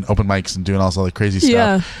 doing open mics and doing all this other crazy stuff.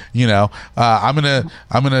 Yeah. You know, I'm going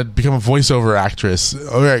to become a voiceover actress.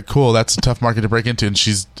 All right, cool. That's a tough market to break into. And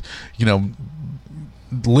she's, you know,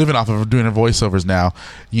 living off of doing her voiceovers now,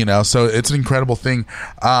 you know? So it's an incredible thing.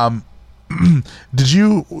 Did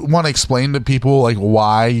you want to explain to people like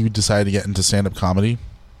why you decided to get into stand-up comedy?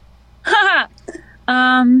 Sure.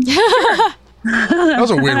 That was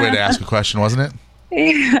a weird way to ask a question, wasn't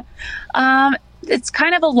it? Yeah. It's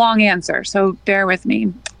kind of a long answer, so bear with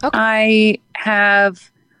me. Okay.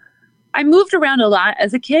 I moved around a lot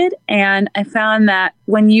as a kid, and I found that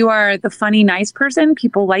when you are the funny, nice person,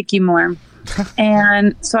 people like you more.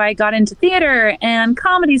 And so I got into theater and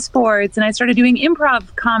comedy sports, and I started doing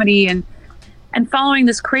improv comedy and following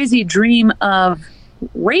this crazy dream of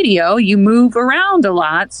radio. You move around a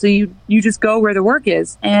lot, so you just go where the work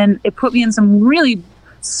is. And it put me in some really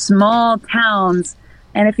small towns.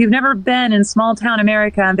 And if you've never been in small town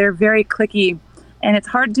America, they're very cliquey, and it's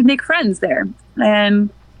hard to make friends there. And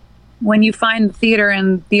when you find the theater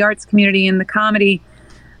and the arts community and the comedy,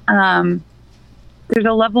 there's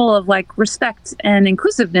a level of like respect and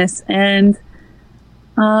inclusiveness, and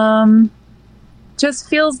just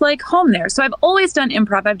feels like home there. So I've always done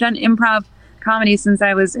improv. I've done improv comedy since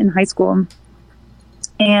I was in high school.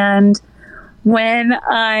 And when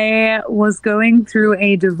I was going through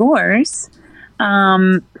a divorce,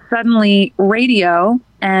 suddenly radio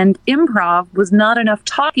and improv was not enough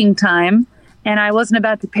talking time, and I wasn't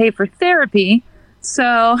about to pay for therapy.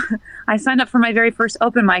 So I signed up for my very first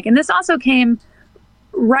open mic. And this also came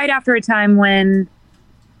right after a time when,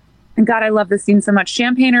 and God, I love this scene so much,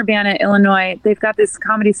 Champaign-Urbana, Illinois, they've got this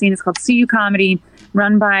comedy scene. It's called CU Comedy,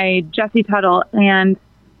 run by Jesse Tuttle. And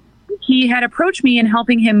he had approached me in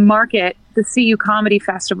helping him market the CU Comedy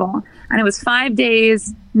Festival. And it was 5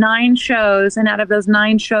 days, 9 shows. And out of those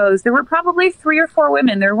 9 shows, there were probably 3 or 4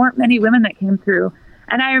 women. There weren't many women that came through.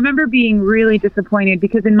 And I remember being really disappointed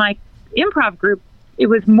because in my improv group, it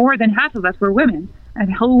was more than half of us were women,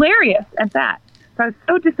 and hilarious at that. So I was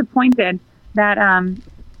so disappointed that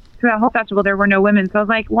through that whole festival, there were no women. So I was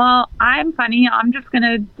like, well, I'm funny. I'm just going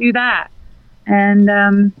to do that.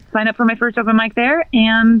 And sign up for my first open mic there,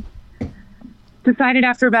 and decided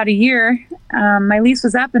after about a year, my lease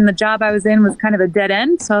was up and the job I was in was kind of a dead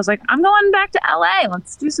end. So I was like, I'm going back to LA.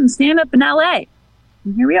 Let's do some stand-up in LA.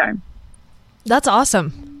 And here we are. That's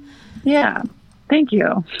awesome. Yeah. Thank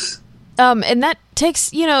you. And that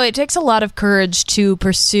takes, it takes a lot of courage to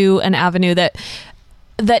pursue an avenue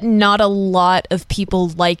that not a lot of people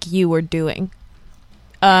like you are doing.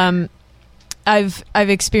 I've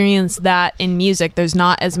experienced that in music. There's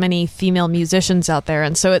not as many female musicians out there,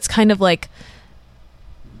 and so it's kind of like,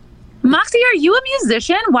 Moxie, are you a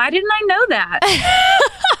musician? Why didn't I know that?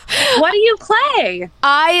 What do you play?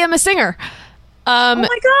 I am a singer. Oh my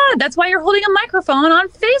God, that's why you're holding a microphone on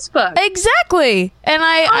Facebook. Exactly. And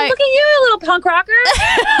I look at you, you little punk rocker.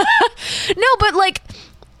 No, but like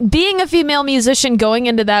being a female musician going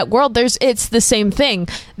into that world, it's the same thing.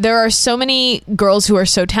 There are so many girls who are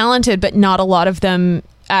so talented, but not a lot of them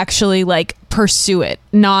actually like pursue it.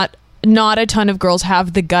 Not a ton of girls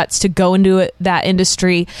have the guts to go into that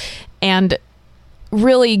industry and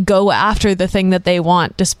really go after the thing that they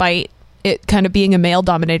want, despite it kind of being a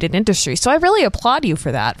male-dominated industry. So I really applaud you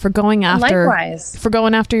for that, for going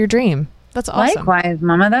after your dream. That's awesome. Likewise,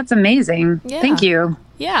 Mama. That's amazing. Yeah. Thank you.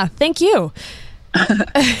 Yeah, thank you.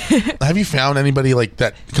 Have you found anybody like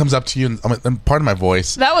that comes up to you and pardon my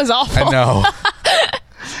voice? That was awful. I know.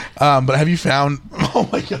 But have you found? Oh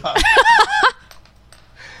my god.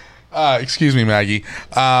 Excuse me, Maggie.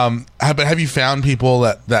 But have you found people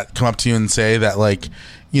that come up to you and say that, like,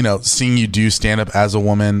 you know, seeing you do stand up as a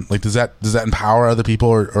woman, like, does that empower other people,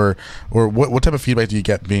 or what type of feedback do you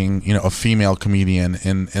get being, you know, a female comedian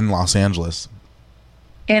in Los Angeles?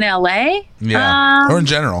 In LA? Yeah. Or in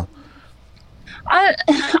general.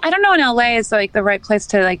 I don't know. In LA is like the right place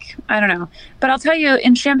to, like, I don't know. But I'll tell you,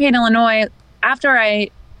 in Champaign, Illinois, after I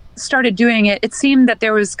started doing it, it seemed that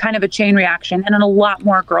there was kind of a chain reaction, and then a lot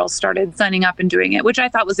more girls started signing up and doing it, which I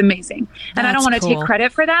thought was amazing. And I don't want to take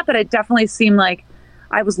credit for that, but it definitely seemed like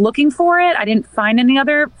I was looking for it. I didn't find any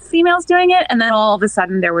other females doing it. And then all of a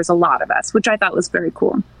sudden there was a lot of us, which I thought was very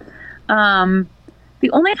cool. The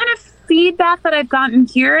only kind of feedback that I've gotten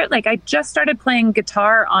here, like, I just started playing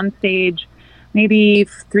guitar on stage maybe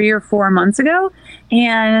 3 or 4 months ago.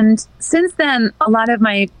 And since then, a lot of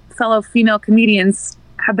my fellow female comedians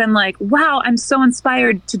have been like, wow, I'm so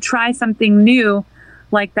inspired to try something new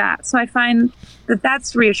like that. So I find that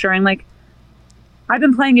that's reassuring. Like, I've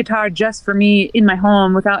been playing guitar just for me in my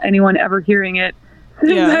home without anyone ever hearing it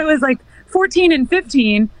since I was like 14 and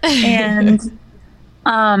 15. And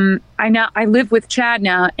I live with Chad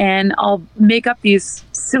now, and I'll make up these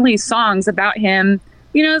silly songs about him.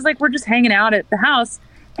 You know, it's like we're just hanging out at the house,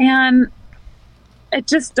 and it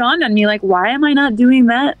just dawned on me, like, why am I not doing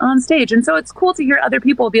that on stage? And so it's cool to hear other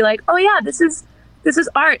people be like, oh yeah, this is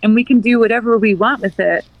art, and we can do whatever we want with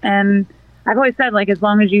it. And I've always said, like, as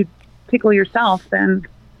long as you tickle yourself, then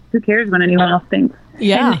who cares what anyone else thinks?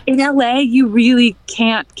 Yeah. And in LA, you really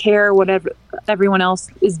can't care what everyone else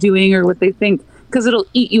is doing or what they think, because it'll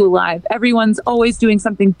eat you alive. Everyone's always doing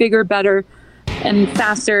something bigger, better, and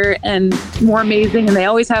faster and more amazing, and they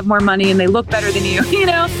always have more money and they look better than you, you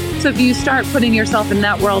know? So if you start putting yourself in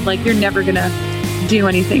that world, like, you're never gonna do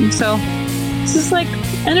anything. So it's just like,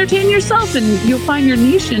 entertain yourself and you'll find your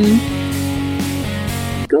niche and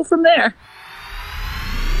go from there.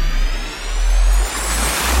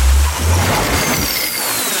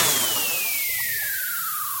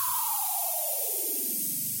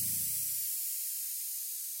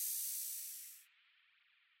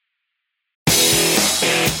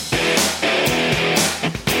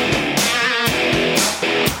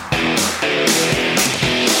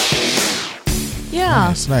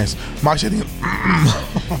 Nice. Moxie, I think,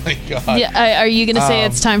 oh my god. Yeah, are you going to say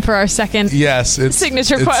it's time for our second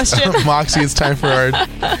signature question? Moxie, it's time for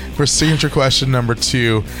signature question number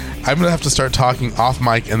 2. I'm going to have to start talking off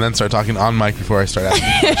mic and then start talking on mic before I start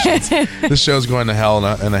asking questions. This show's going to hell in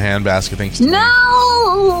a handbasket, thanks to me.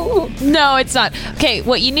 No, it's not. Okay,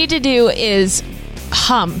 what you need to do is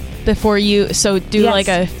hum before you, do like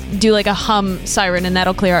a hum siren, and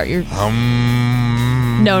that'll clear out your...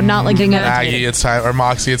 No, not like Maggie, it's time, or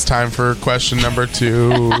Moxie, it's time for question number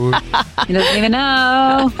 2. He doesn't even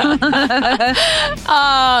know.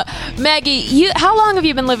 Maggie, how long have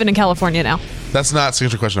you been living in California now? That's not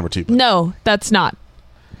signature question number 2. No, that's not.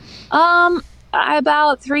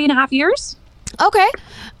 About 3.5 years. Okay.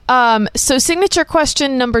 So signature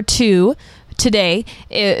question number 2 today,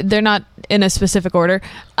 they're not in a specific order.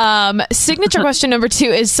 Signature question number 2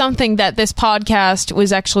 is something that this podcast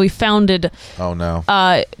was actually founded. Oh no.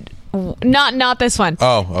 Not this one.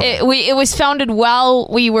 Oh. Okay. It was founded while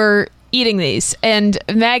we were eating these. And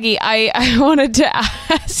Maggie, I wanted to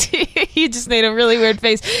ask you. You just made a really weird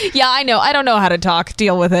face. Yeah, I know. I don't know how to talk.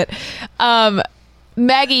 Deal with it.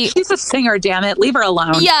 Maggie, she's a singer, damn it, leave her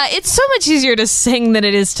alone. Yeah, it's so much easier to sing than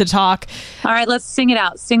it is to talk. All right, let's sing it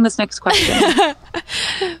out. Sing this next question.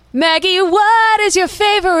 Maggie, what is your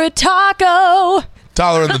favorite taco?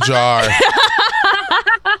 $1 in the jar.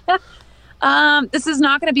 This is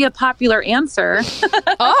not going to be a popular answer.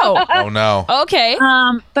 Oh no. Okay.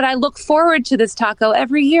 But I look forward to this taco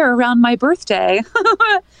every year around my birthday.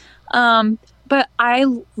 But I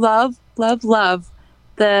love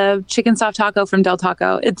the chicken soft taco from Del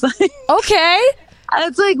Taco. It's like, okay.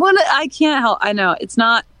 It's like, what? I can't help. I know it's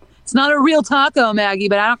not a real taco, Maggie,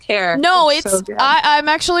 but I don't care. No, it's I'm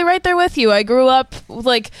actually right there with you. I grew up,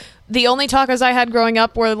 like, the only tacos I had growing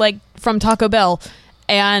up were like from Taco Bell,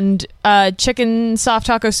 and chicken soft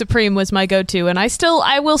taco supreme was my go-to, and I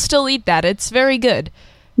will still eat that. It's very good.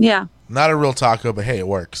 Yeah. Not a real taco, but hey, it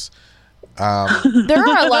works. There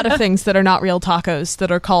are a lot of things that are not real tacos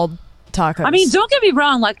that are called tacos. I mean, don't get me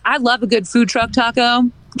wrong. Like, I love a good food truck taco.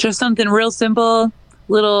 Just something real simple,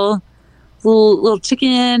 little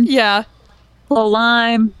chicken, yeah, little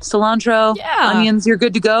lime, cilantro, Yeah. onions. You're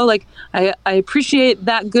good to go. Like, I appreciate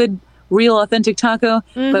that good, real, authentic taco.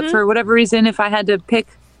 But for whatever reason, if I had to pick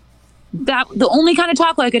the only kind of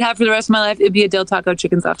taco I could have for the rest of my life, it'd be a Del Taco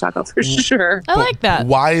chicken soft taco for sure. I like that.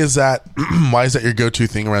 Why is that? Why is that your go-to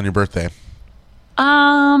thing around your birthday?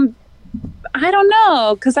 I don't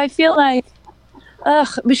know, because I feel like,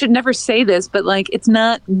 we should never say this, but like, it's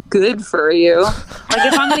not good for you. Like,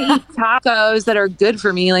 if I'm gonna eat tacos that are good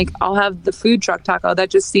for me, like, I'll have the food truck taco. That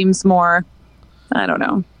just seems more, I don't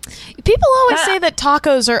know. People always say that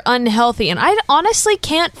tacos are unhealthy, and I honestly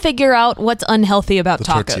can't figure out what's unhealthy about The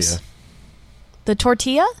tacos. tortilla. The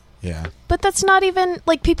tortilla? Yeah. But that's not even,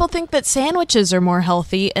 like, people think that sandwiches are more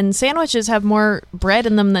healthy, and sandwiches have more bread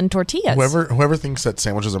in them than tortillas. Whoever thinks that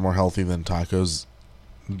sandwiches are more healthy than tacos,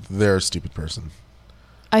 they're a stupid person.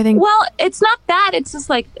 I think. Well, it's not that. It's just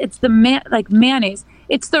like, it's the mayonnaise.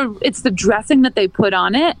 It's the dressing that they put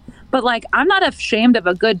on it. But like, I'm not ashamed of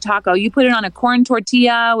a good taco. You put it on a corn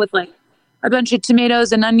tortilla with like a bunch of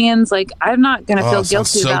tomatoes and onions. Like, I'm not gonna feel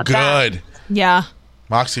guilty about that. Good. Yeah.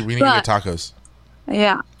 Moxie, we need to get tacos.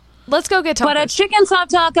 Yeah. Let's go get tacos. But a chicken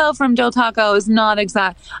soft taco from Del Taco is not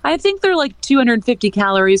exact. I think they're like 250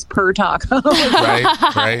 calories per taco.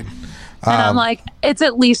 Right. And I'm like, it's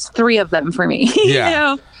at least 3 of them for me. Yeah. You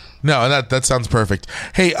know? No, that sounds perfect.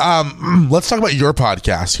 Hey, let's talk about your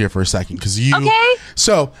podcast here for a second, because you. Okay.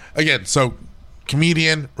 So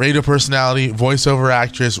comedian, radio personality, voiceover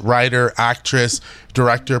actress, writer, actress,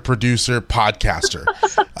 director, producer, podcaster.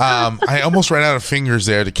 I almost ran out of fingers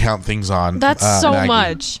there to count things on. That's so Maggie.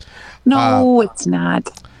 much. No, it's not.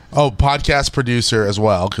 Oh, podcast producer as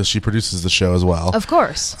well, because she produces the show as well. Of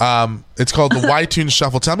course. It's called the Y-Tune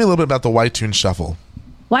Shuffle. Tell me a little bit about the Y-Tune Shuffle.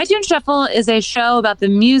 Y-Tune Shuffle is a show about the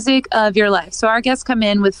music of your life. So our guests come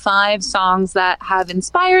in with 5 songs that have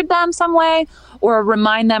inspired them some way, or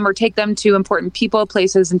remind them or take them to important people,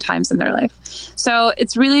 places, and times in their life. So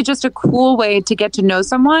it's really just a cool way to get to know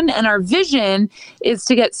someone. And our vision is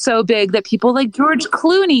to get so big that people like George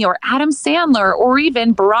Clooney or Adam Sandler or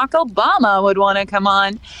even Barack Obama would want to come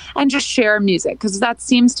on and just share music, because that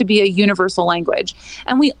seems to be a universal language.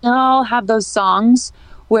 And we all have those songs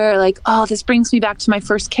where like, oh, this brings me back to my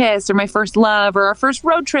first kiss or my first love or our first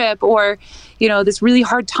road trip, or, you know, this really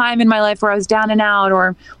hard time in my life where I was down and out,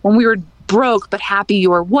 or when we were broke but happy,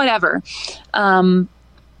 or whatever. And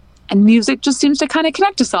music just seems to kind of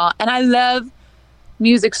connect us all. And I love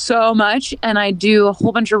music so much, and I do a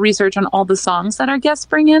whole bunch of research on all the songs that our guests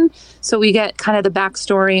bring in. So we get kind of the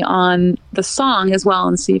backstory on the song as well,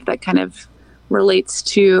 and see if that kind of relates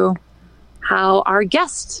to how our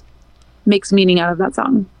guest makes meaning out of that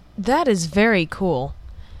song. That is very cool.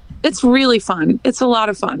 It's really fun. It's a lot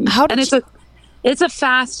of fun. It's a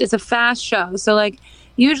fast show. So like,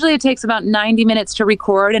 usually it takes about 90 minutes to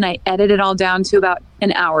record, and I edit it all down to about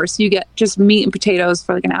an hour. So you get just meat and potatoes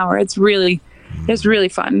for like an hour. It's really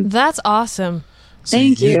fun. That's awesome. So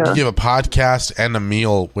Thank you. You give a podcast and a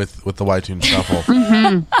meal with the Y-Tune Shuffle.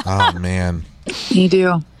 Oh man. You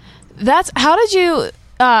do. How did you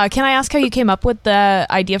can I ask how you came up with the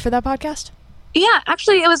idea for that podcast? Yeah,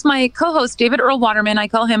 actually, it was my co-host, David Earl Waterman. I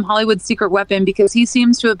call him Hollywood's secret weapon because he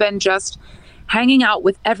seems to have been just hanging out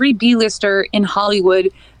with every B-lister in Hollywood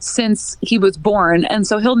since he was born. And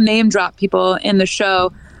so he'll name drop people in the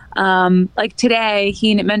show. Like today,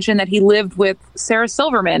 he mentioned that he lived with Sarah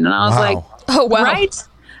Silverman. And I was like, oh, wow.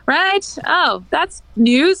 Right? Oh, that's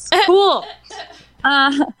news. Cool.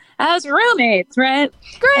 As roommates, right?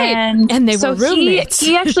 Great. And they were roommates.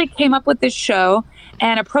 He actually came up with this show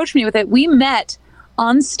and approached me with it. We met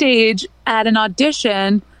on stage at an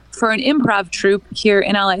audition for an improv troupe here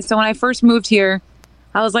in LA. So when I first moved here,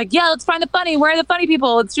 I was like, yeah, let's find the funny. Where are the funny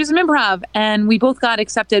people? Let's do some improv. And we both got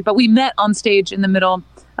accepted, but we met on stage in the middle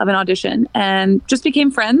of an audition and just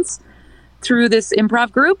became friends through this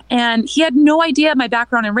improv group. And he had no idea my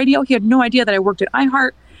background in radio. He had no idea that I worked at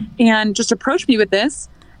iHeart, and just approached me with this.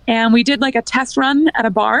 And we did like a test run at a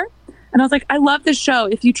bar. And I was like, I love this show.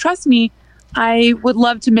 If you trust me, I would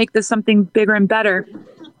love to make this something bigger and better.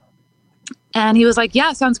 And he was like,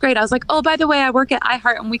 yeah, sounds great. I was like, oh, by the way, I work at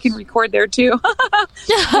iHeart and we can record there too.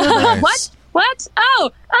 Like, what?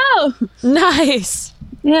 Oh. Nice.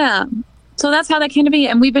 Yeah. So that's how that came to be.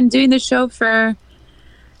 And we've been doing this show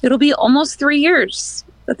it'll be almost 3 years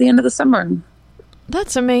at the end of the summer.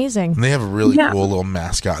 That's amazing. And they have a really cool little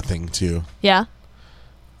mascot thing too. Yeah.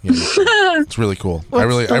 It's really cool. I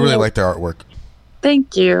really like their artwork.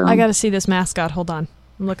 Thank you. I got to see this mascot. Hold on.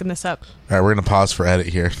 I'm looking this up. All right, we're going to pause for edit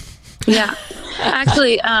here. Yeah.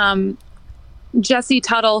 Actually, Jesse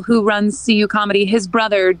Tuttle, who runs CU Comedy, his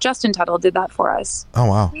brother, Justin Tuttle, did that for us. Oh,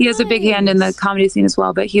 wow. He has a big hand in the comedy scene as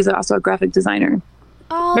well, but he's also a graphic designer.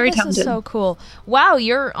 Oh, Very this talented. is so cool. Wow,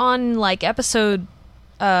 you're on like episode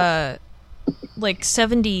like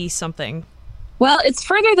 70 something. Well, it's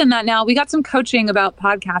further than that now. We got some coaching about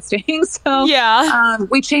podcasting. So Yeah.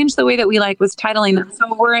 we changed the way that we was titling them.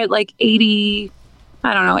 So we're at like 80,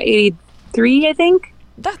 I don't know, 83, I think.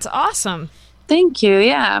 That's awesome. Thank you.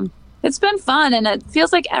 Yeah. It's been fun. And it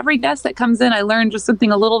feels like every guest that comes in, I learn just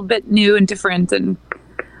something a little bit new and different. And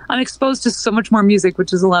I'm exposed to so much more music,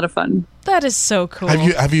 which is a lot of fun. That is so cool.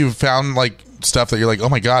 Have you found like stuff that you're like, oh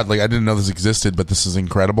my God, like I didn't know this existed, but this is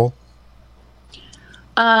incredible?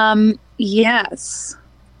 Yes,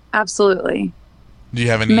 absolutely. Do you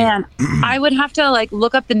have any? Man, I would have to like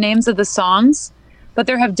look up the names of the songs, but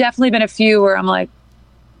there have definitely been a few where I'm like,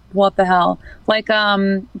 what the hell? Like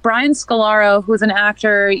Brian Scalaro, who's an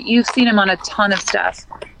actor, you've seen him on a ton of stuff.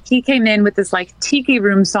 He came in with this like Tiki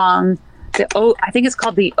Room song. I think it's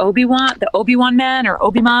called the Obi-Wan Man or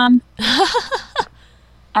Obi-Man.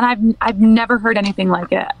 And I've never heard anything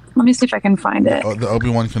like it. Let me see if I can find it. Oh, the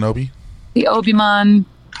Obi-Wan Kenobi? The Obi-Wan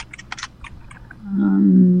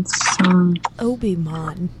song.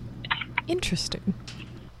 Obi-Wan. Interesting.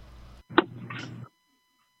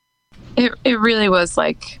 It really was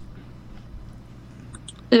like,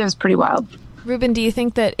 it was pretty wild. Ruben, do you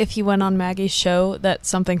think that if you went on Maggie's show that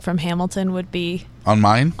something from Hamilton would be On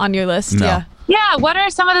mine? on your list? No. Yeah. Yeah, what are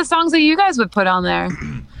some of the songs that you guys would put on there?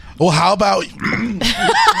 Well, how about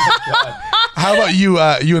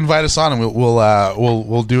you invite us on and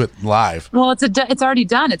we'll do it live. Well, it's already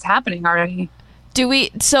done. It's happening already. Do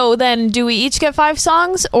we each get 5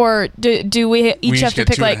 songs, or do we each have to get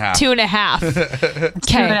pick 2.5. like 2.5? Okay.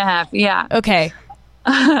 2.5, yeah. Okay.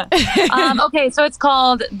 Okay, so it's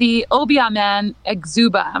called the Obi-Wan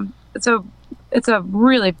Exuba. It's a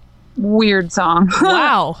really weird song.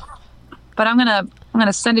 Wow. But I'm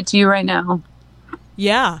gonna send it to you right now.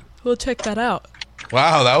 Yeah, we'll check that out.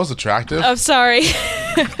 Wow, that was attractive. I'm sorry.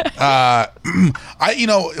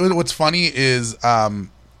 What's funny is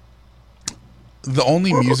the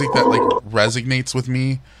only music that like resonates with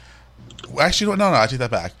me. Actually, no, I take that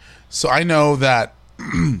back. So I know that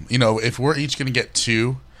if we're each going to get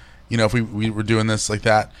 2, if we were doing this like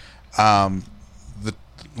that, the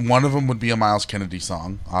one of them would be a Miles Kennedy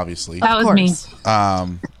song, obviously. That was me.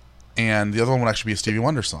 And the other one would actually be a Stevie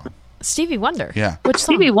Wonder song. Stevie Wonder. Yeah. Which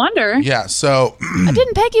song? Stevie Wonder. Yeah. So I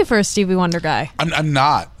didn't peg you for a Stevie Wonder guy. I'm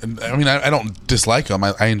not. I mean, I don't dislike him.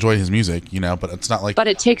 I enjoy his music, but it's not like. But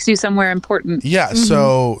it takes you somewhere important. Yeah.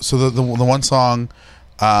 Mm-hmm. So the one song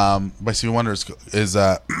by Stevie Wonder is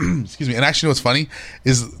excuse me. And actually, what's funny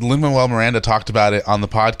is Lin-Manuel Miranda talked about it on the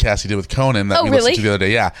podcast he did with Conan that we listened to the other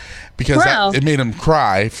day. Yeah, because it made him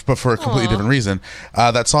cry, but for a completely different reason.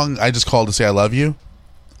 That song I just called to say I love you.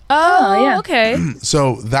 Oh, yeah. Okay.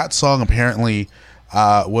 So that song apparently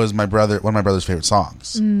was one of my brother's favorite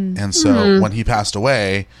songs, and so when he passed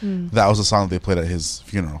away, that was the song that they played at his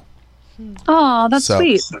funeral. Oh, that's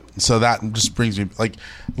sweet. So that just brings me like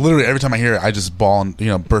literally every time I hear it, I just bawl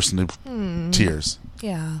and burst into tears.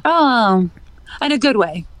 Yeah. Oh, in a good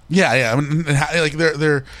way. Yeah. I mean, like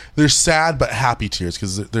they're sad but happy tears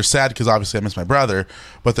because they're sad because obviously I miss my brother,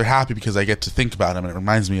 but they're happy because I get to think about him and it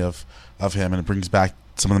reminds me of him and it brings back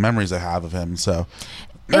some of the memories I have of him. So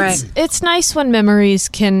it's nice when memories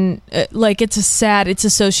can it's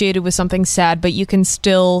associated with something sad, but you can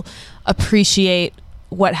still appreciate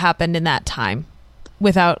what happened in that time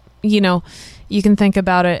without you can think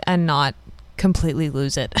about it and not completely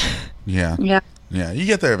lose it. Yeah. You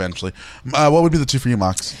get there eventually. What would be the 2 for you,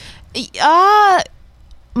 Mox?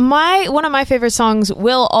 One of my favorite songs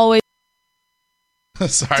will always.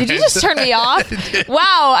 Sorry. Did you just turn me off?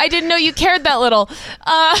 Wow, I didn't know you cared that little.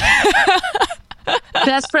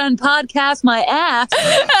 Best friend podcast, my ass.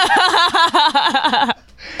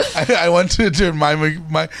 I wanted to turn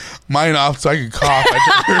mine off so I could cough.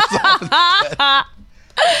 I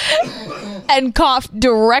and cough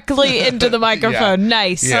directly into the microphone. Yeah.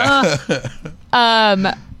 Nice. Yeah.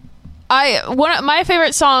 My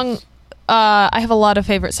favorite song. I have a lot of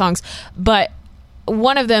favorite songs, but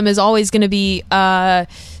one of them is always going to be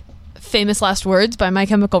 "Famous Last Words" by My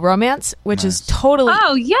Chemical Romance, which is totally.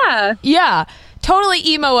 Oh yeah, totally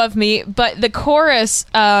emo of me. But the chorus.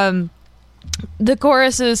 The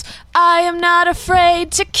chorus is, I am not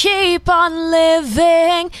afraid to keep on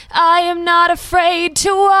living. I am not afraid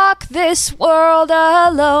to walk this world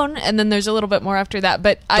alone. And then there's a little bit more after that.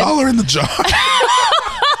 But $1 in the jar.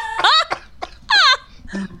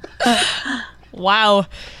 Wow.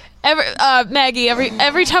 Maggie,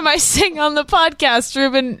 every time I sing on the podcast,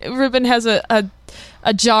 Ruben has a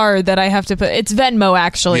jar that I have to put. It's Venmo,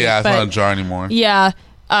 actually. Yeah, it's not a jar anymore. Yeah.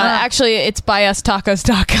 Actually, it's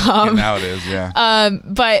buyustacos.com. And now it is, yeah.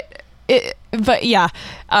 But yeah.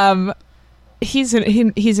 He's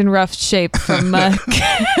in rough shape from I'm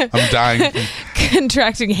dying.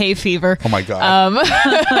 contracting hay fever. Oh my God.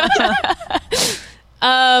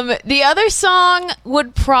 The other song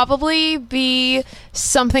would probably be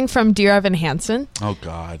something from Dear Evan Hansen. Oh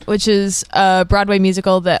God. Which is a Broadway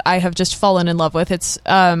musical that I have just fallen in love with. It's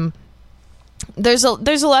there's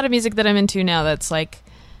a lot of music that I'm into now that's like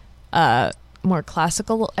more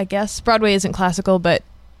classical, I guess. Broadway isn't classical, but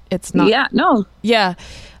it's not. Yeah, no. Yeah.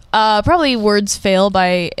 Probably Words Fail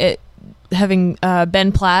by it having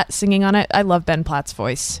Ben Platt singing on it. I love Ben Platt's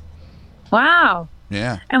voice. Wow.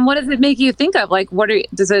 Yeah. And what does it make you think of? Like,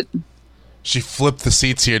 does it... She flipped the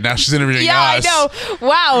seats here. Now she's interviewing us. Yeah, I know.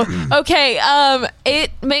 Wow. Okay.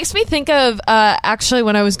 It makes me think of actually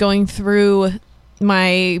when I was going through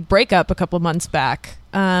my breakup a couple of months back.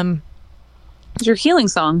 It's your healing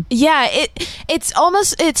song. Yeah, it's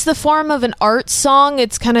the form of an art song.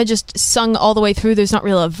 It's kind of just sung all the way through. There's not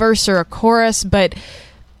really a verse or a chorus, but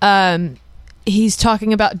he's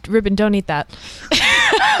talking about Ruben. Don't eat that.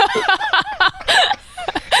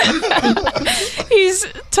 He's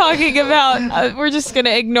talking about. We're just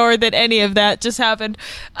gonna ignore that any of that just happened.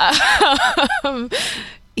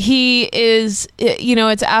 He is,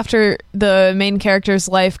 it's after the main character's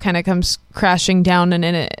life kind of comes crashing down and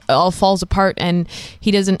it all falls apart and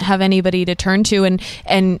he doesn't have anybody to turn to.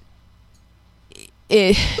 And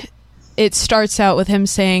it starts out with him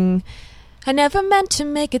saying, I never meant to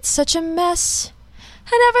make it such a mess.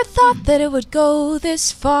 I never thought that it would go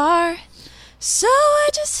this far. So I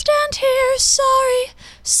just stand here sorry,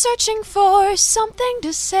 searching for something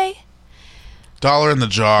to say. $1 in the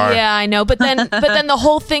jar. Yeah, I know. But then the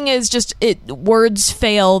whole thing is just words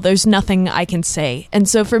fail. There's nothing I can say. And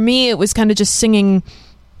so for me, it was kind of just singing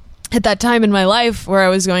at that time in my life where I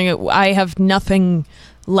was going, I have nothing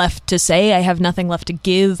left to say. I have nothing left to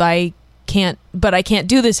give. I can't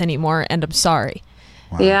do this anymore. And I'm sorry.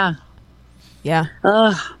 Wow. Yeah. Yeah.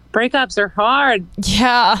 Ugh, breakups are hard.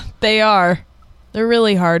 Yeah, they are. They're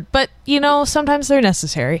really hard. But, sometimes they're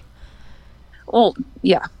necessary. Well,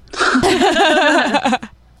 yeah. I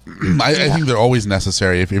think they're always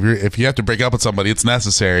necessary. If you have to break up with somebody, it's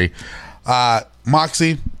necessary.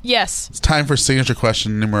 Moxie. Yes. It's time for signature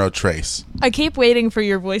question numero tres. I keep waiting for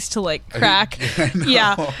your voice to crack.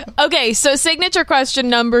 Yeah. Okay, so signature question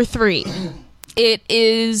number 3.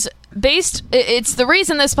 It's the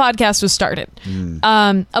reason this podcast was started.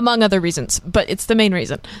 Among other reasons, but it's the main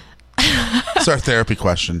reason. It's our therapy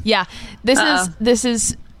question. Yeah. This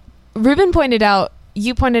is Ruben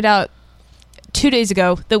you pointed out 2 days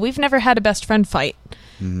ago that we've never had a best friend fight.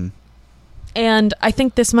 Mm-hmm. And I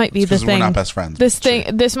think this might be the thing. We're not best friends.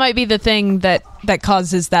 This might be the thing that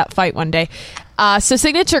causes that fight one day. So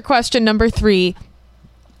signature question number 3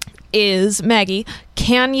 is, Maggie,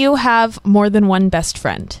 can you have more than one best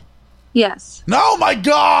friend? Yes. No, my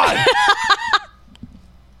God!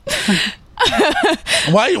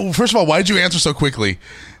 Why? First of all, why did you answer so quickly?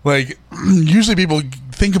 Like, usually people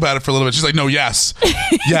think about it for a little bit. She's like, no, yes.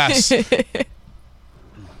 Yes.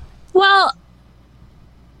 Well,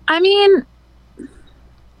 I mean,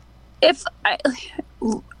 if I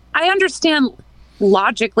understand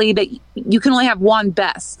logically that you can only have one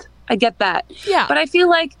best. I get that. Yeah. But I feel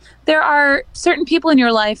like there are certain people in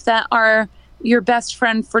your life that are your best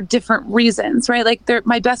friend for different reasons, right? Like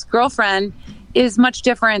my best girlfriend is much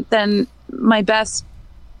different than my best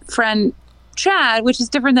friend Chad, which is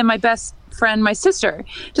different than my best friend, my sister.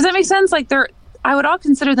 Does that make sense? Like I would all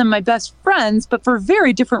consider them my best friends, but for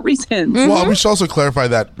very different reasons. Mm-hmm. Well, we should also clarify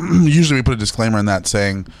that usually we put a disclaimer in that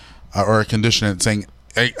saying, or a condition in it saying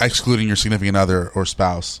excluding your significant other or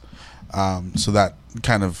spouse. So that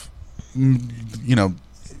kind of,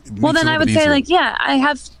 well, then I would say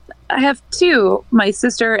I have 2, my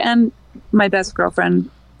sister and my best girlfriend.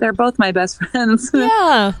 They're both my best friends.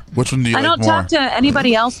 Yeah. Which one do you like more? I don't talk to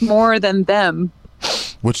anybody else more than them.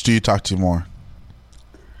 Which do you talk to more?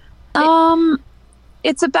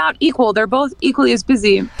 It's about equal. They're both equally as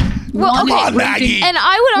busy. Well, come on, Maggie. And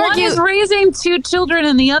I would argue one is raising 2 children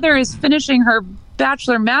and the other is finishing her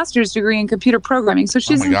master's degree in computer programming. So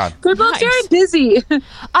she's they're both very busy.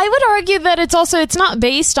 I would argue that it's not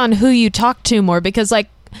based on who you talk to more, because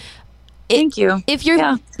thank you. If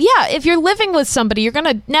you're if you're living with somebody, you're going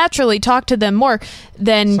to naturally talk to them more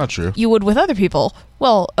than you would with other people.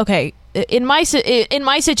 Well, okay, in my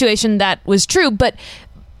situation that was true, but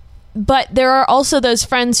But there are also those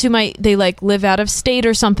friends who they like live out of state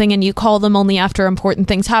or something, and you call them only after important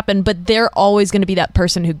things happen, but they're always going to be that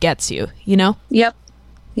person who gets you, you know? Yep.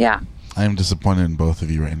 Yeah. I am disappointed in both of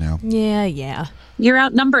you right now. Yeah. You're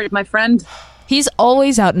outnumbered, my friend. He's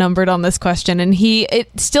always outnumbered on this question, and it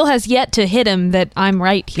still has yet to hit him that I'm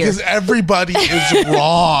right here. Because everybody is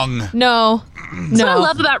wrong. No. That's what I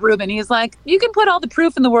love about Ruben. He's like, you can put all the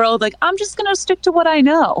proof in the world. Like, I'm just going to stick to what I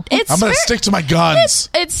know. I'm going to stick to my guns.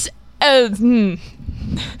 It's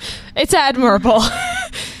admirable.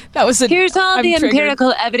 That was Here's all the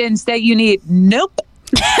empirical evidence that you need. Nope.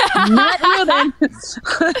 Not Ruben.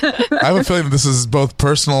 I have a feeling that this is both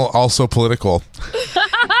personal, also political.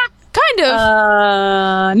 Kind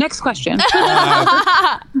of. Next question.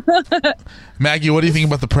 Maggie, what do you think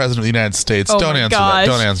about the President of the United States? Oh Don't my answer gosh.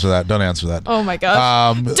 that. Don't answer that. Don't answer that. Oh my gosh.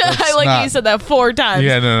 I like not- you said that 4 times.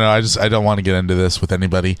 Yeah, no. I don't want to get into this with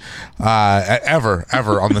anybody ever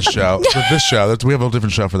on the show. This show, we have a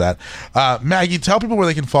different show for that. Maggie, tell people where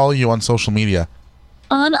they can follow you on social media.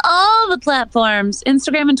 On all the platforms.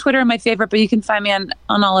 Instagram and Twitter are my favorite, but you can find me on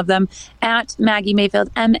all of them at Maggie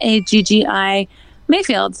Mayfield, Maggi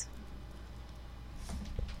Mayfield.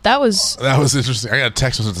 That was interesting. I got a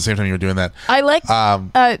text message at the same time you were doing that. I like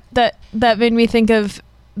that made me think of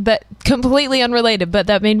that completely unrelated, but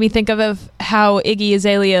that made me think of how Iggy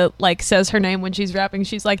Azalea like says her name when she's rapping.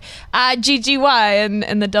 She's like GGY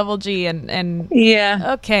and the double G and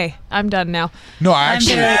yeah. Okay, I'm done now. No, I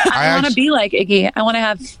want to be like Iggy. I want to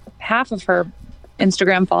have half of her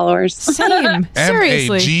Instagram followers. Same.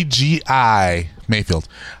 Seriously. Maggi Mayfield.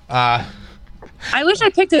 I wish I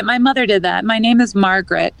picked it. My mother did that. My name is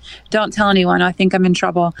Margaret. Don't tell anyone. I think I'm in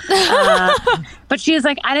trouble. But she was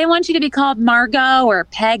like, I didn't want you to be called Margot or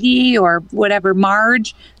Peggy or whatever,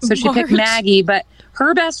 Marge. So she picked Maggie. But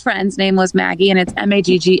her best friend's name was Maggie, and it's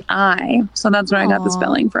Maggi. So that's where I got the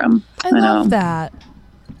spelling from. I love that.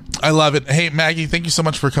 I love it. Hey, Maggie, thank you so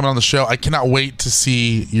much for coming on the show. I cannot wait to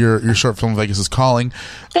see your short film, Vegas is Calling.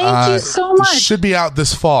 Thank you so much. Should be out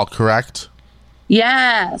this fall, correct?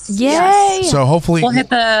 Yes. Yay. Yes. So hopefully we'll hit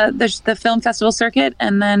the film festival circuit,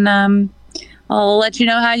 and then I'll let you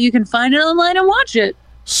know how you can find it online and watch it.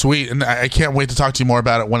 Sweet, and I can't wait to talk to you more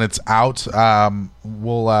about it when it's out.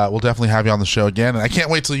 We'll definitely have you on the show again, and I can't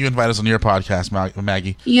wait till you invite us on your podcast,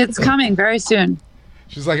 Maggie. It's coming very soon.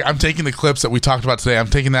 She's like, I'm taking the clips that we talked about today. I'm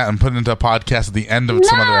taking that and putting it into a podcast at the end of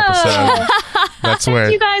some other episode. That's where.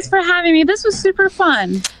 Thank you guys for having me. This was super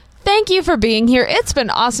fun. Thank you for being here. It's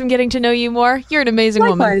been awesome getting to know you more. You're an amazing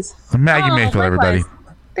Likewise. woman. Maggie Mayfield, everybody.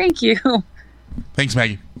 Thank you. Thanks,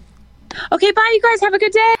 Maggie. Okay, bye, you guys. Have a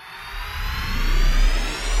good day.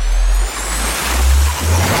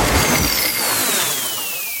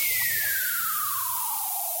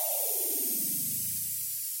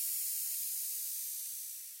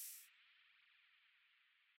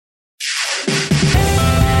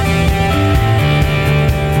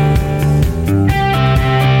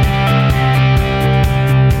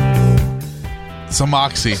 So,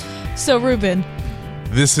 Moxie. So, Ruben.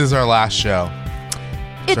 This is our last show.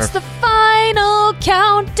 It's the final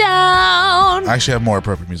countdown. I actually have more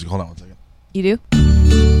appropriate music. Hold on one second. You do?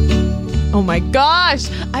 Oh my gosh.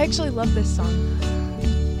 I actually love this song.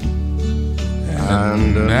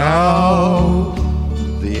 And now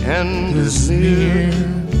the end is near,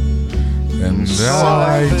 and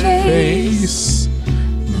I face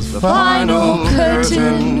the final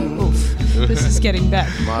curtain. This is getting bad.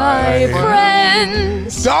 My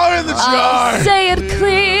friends. Dollar in the jar. I'll say it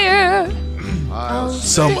clear.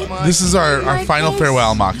 So this is our final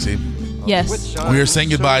farewell, Moxie. Yes. We are saying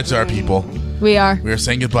goodbye to our people. We are. We are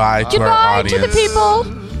saying goodbye to our Goodbye audience. to the people.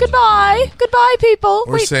 Goodbye. Goodbye, people.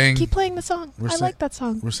 We're saying- keep playing the song. I like that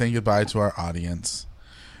song. We're saying goodbye to our audience.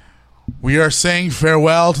 We are saying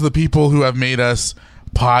farewell to the people who have made us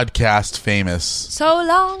podcast famous. So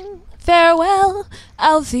long. Farewell.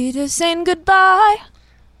 Auf Wiedersehen. Goodbye.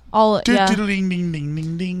 All 20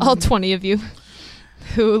 of you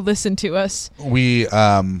who listen to us. We it's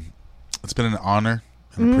been an honor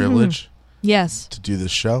and a privilege. Yes. To do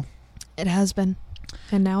this show. It has been.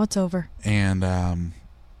 And now it's over. And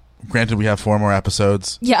granted, we have 4 more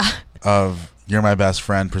episodes. Yeah. Of You're My Best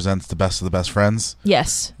Friend presents the best of the best friends.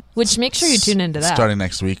 Yes. Which make sure you tune into that. Starting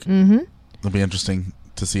next week. Mm-hmm. It'll be interesting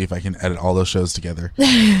to see if I can edit all those shows together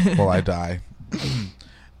while I die.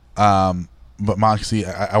 But Moxie,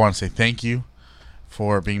 I want to say thank you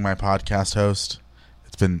for being my podcast host.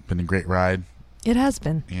 It's been a great ride. It has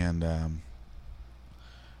been. And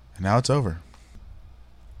now it's over.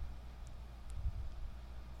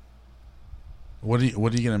 What are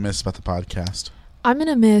you gonna miss about the podcast? I'm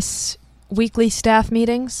gonna miss weekly staff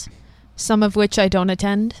meetings, some of which I don't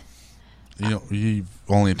attend. You've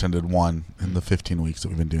only attended one in the 15 weeks that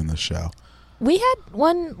we've been doing this show. We had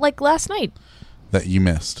one like last night. That you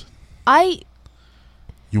missed.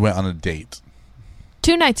 You went on a date.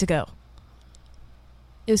 2 nights ago.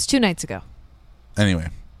 It was 2 nights ago. Anyway.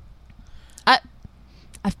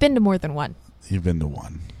 I've been to more than one. You've been to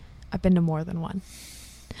one. I've been to more than one.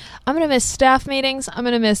 I'm going to miss staff meetings. I'm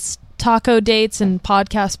going to miss taco dates and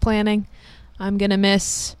podcast planning. I'm going to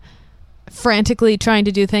miss frantically trying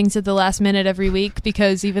to do things at the last minute every week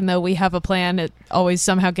because even though we have a plan, it always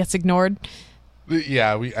somehow gets ignored.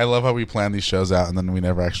 Yeah, I love how we plan these shows out and then we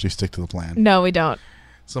never actually stick to the plan. No, we don't.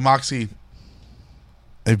 So, Moxie,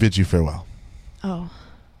 I bid you farewell. Oh,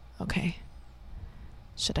 okay.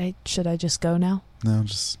 Should I just go now? No,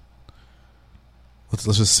 just let's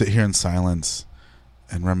just sit here in silence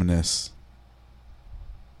and reminisce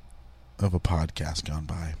of a podcast gone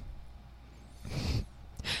by.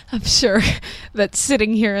 I'm sure that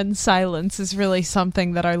sitting here in silence is really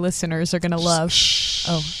something that our listeners are going to love. Shh.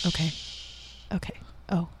 Oh, okay. Okay.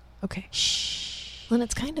 Oh, okay. Shh. Well,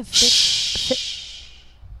 it's kind of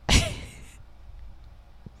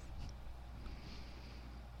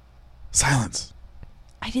Silence.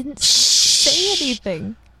 I didn't say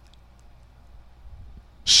anything.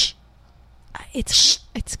 Shh.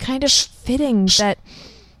 It's kind of fitting that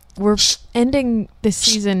we're ending this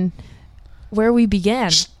season where we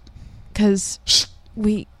began, because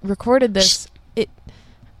we recorded this.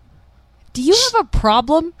 Do you have a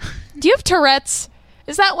problem? Do you have Tourette's?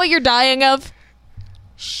 Is that what you're dying of?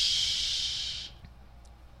 Shh.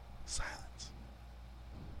 Silence.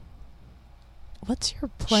 What's your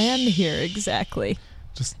plan here exactly?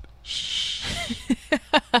 Just shh.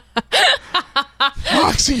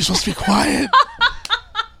 Moxie, you're supposed to be quiet.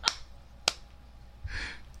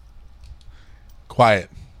 Quiet.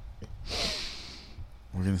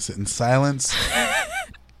 We're going to sit in silence for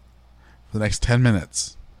the next 10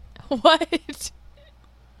 minutes. What?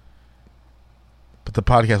 But the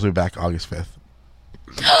podcast will be back August 5th.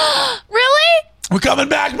 Really? We're coming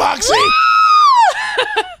back, Moxie!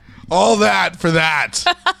 All that for that.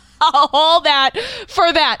 All that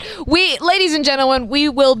for that. Ladies and gentlemen, we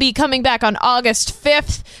will be coming back on August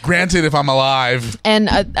 5th. Granted, if I'm alive. And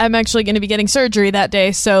I'm actually going to be getting surgery that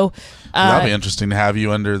day, so... that'll be interesting to have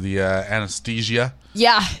you under the anesthesia.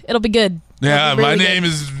 Yeah, it'll be good. Yeah, really my good. name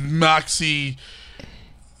is Moxie.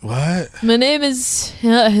 What? My name is...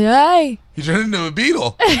 Hi. You turned into a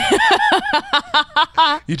Beatle.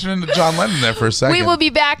 You turned into John Lennon there for a second. We will be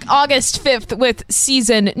back August 5th with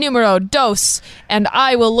season numero dos, and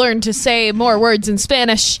I will learn to say more words in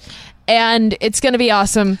Spanish, and it's going to be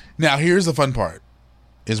awesome. Now, here's the fun part,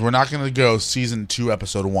 is we're not going to go season 2,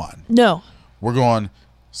 episode 1. No. We're going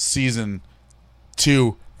season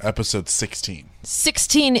 2, episode 16.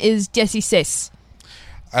 16 is 16.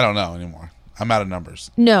 I don't know anymore. I'm out of numbers.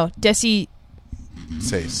 No, 16.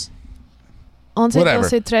 6. 11, Whatever.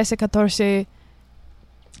 12, 13, 14.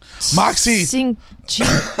 Moxie! Cinque?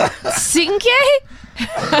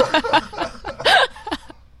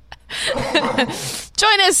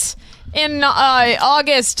 Join us in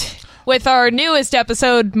August with our newest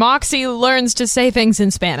episode, Moxie Learns to Say Things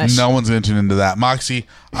in Spanish. No one's going to tune into that. Moxie,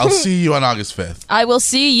 I'll see you on August 5th. I will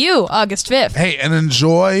see you August 5th. Hey, and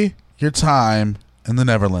enjoy your time in the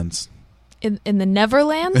Netherlands. In the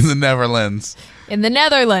Neverlands? In the Netherlands. In the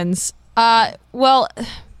Netherlands. Well,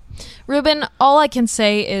 Ruben, all I can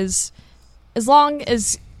say is as long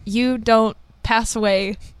as you don't pass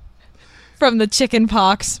away from the chicken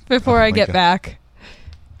pox before I get God. back,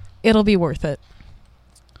 it'll be worth it.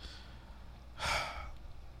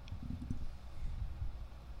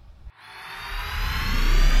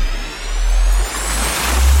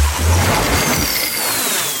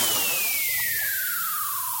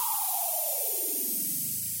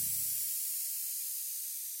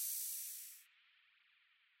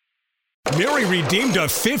 Mary redeemed a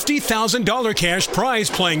 $50,000 cash prize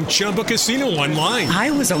playing Chumba Casino online. I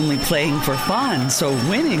was only playing for fun, so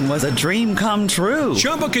winning was a dream come true.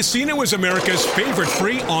 Chumba Casino is America's favorite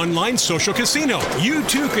free online social casino. You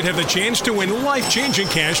too could have the chance to win life-changing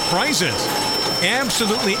cash prizes.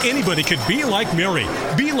 Absolutely anybody could be like Mary.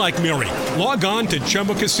 Be like Mary. Log on to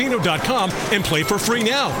ChumbaCasino.com and play for free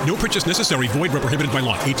now. No purchase necessary. Void where prohibited by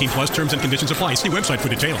law. 18 plus terms and conditions apply. See website for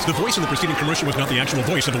details. The voice in the preceding commercial was not the actual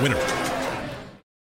voice of the winner.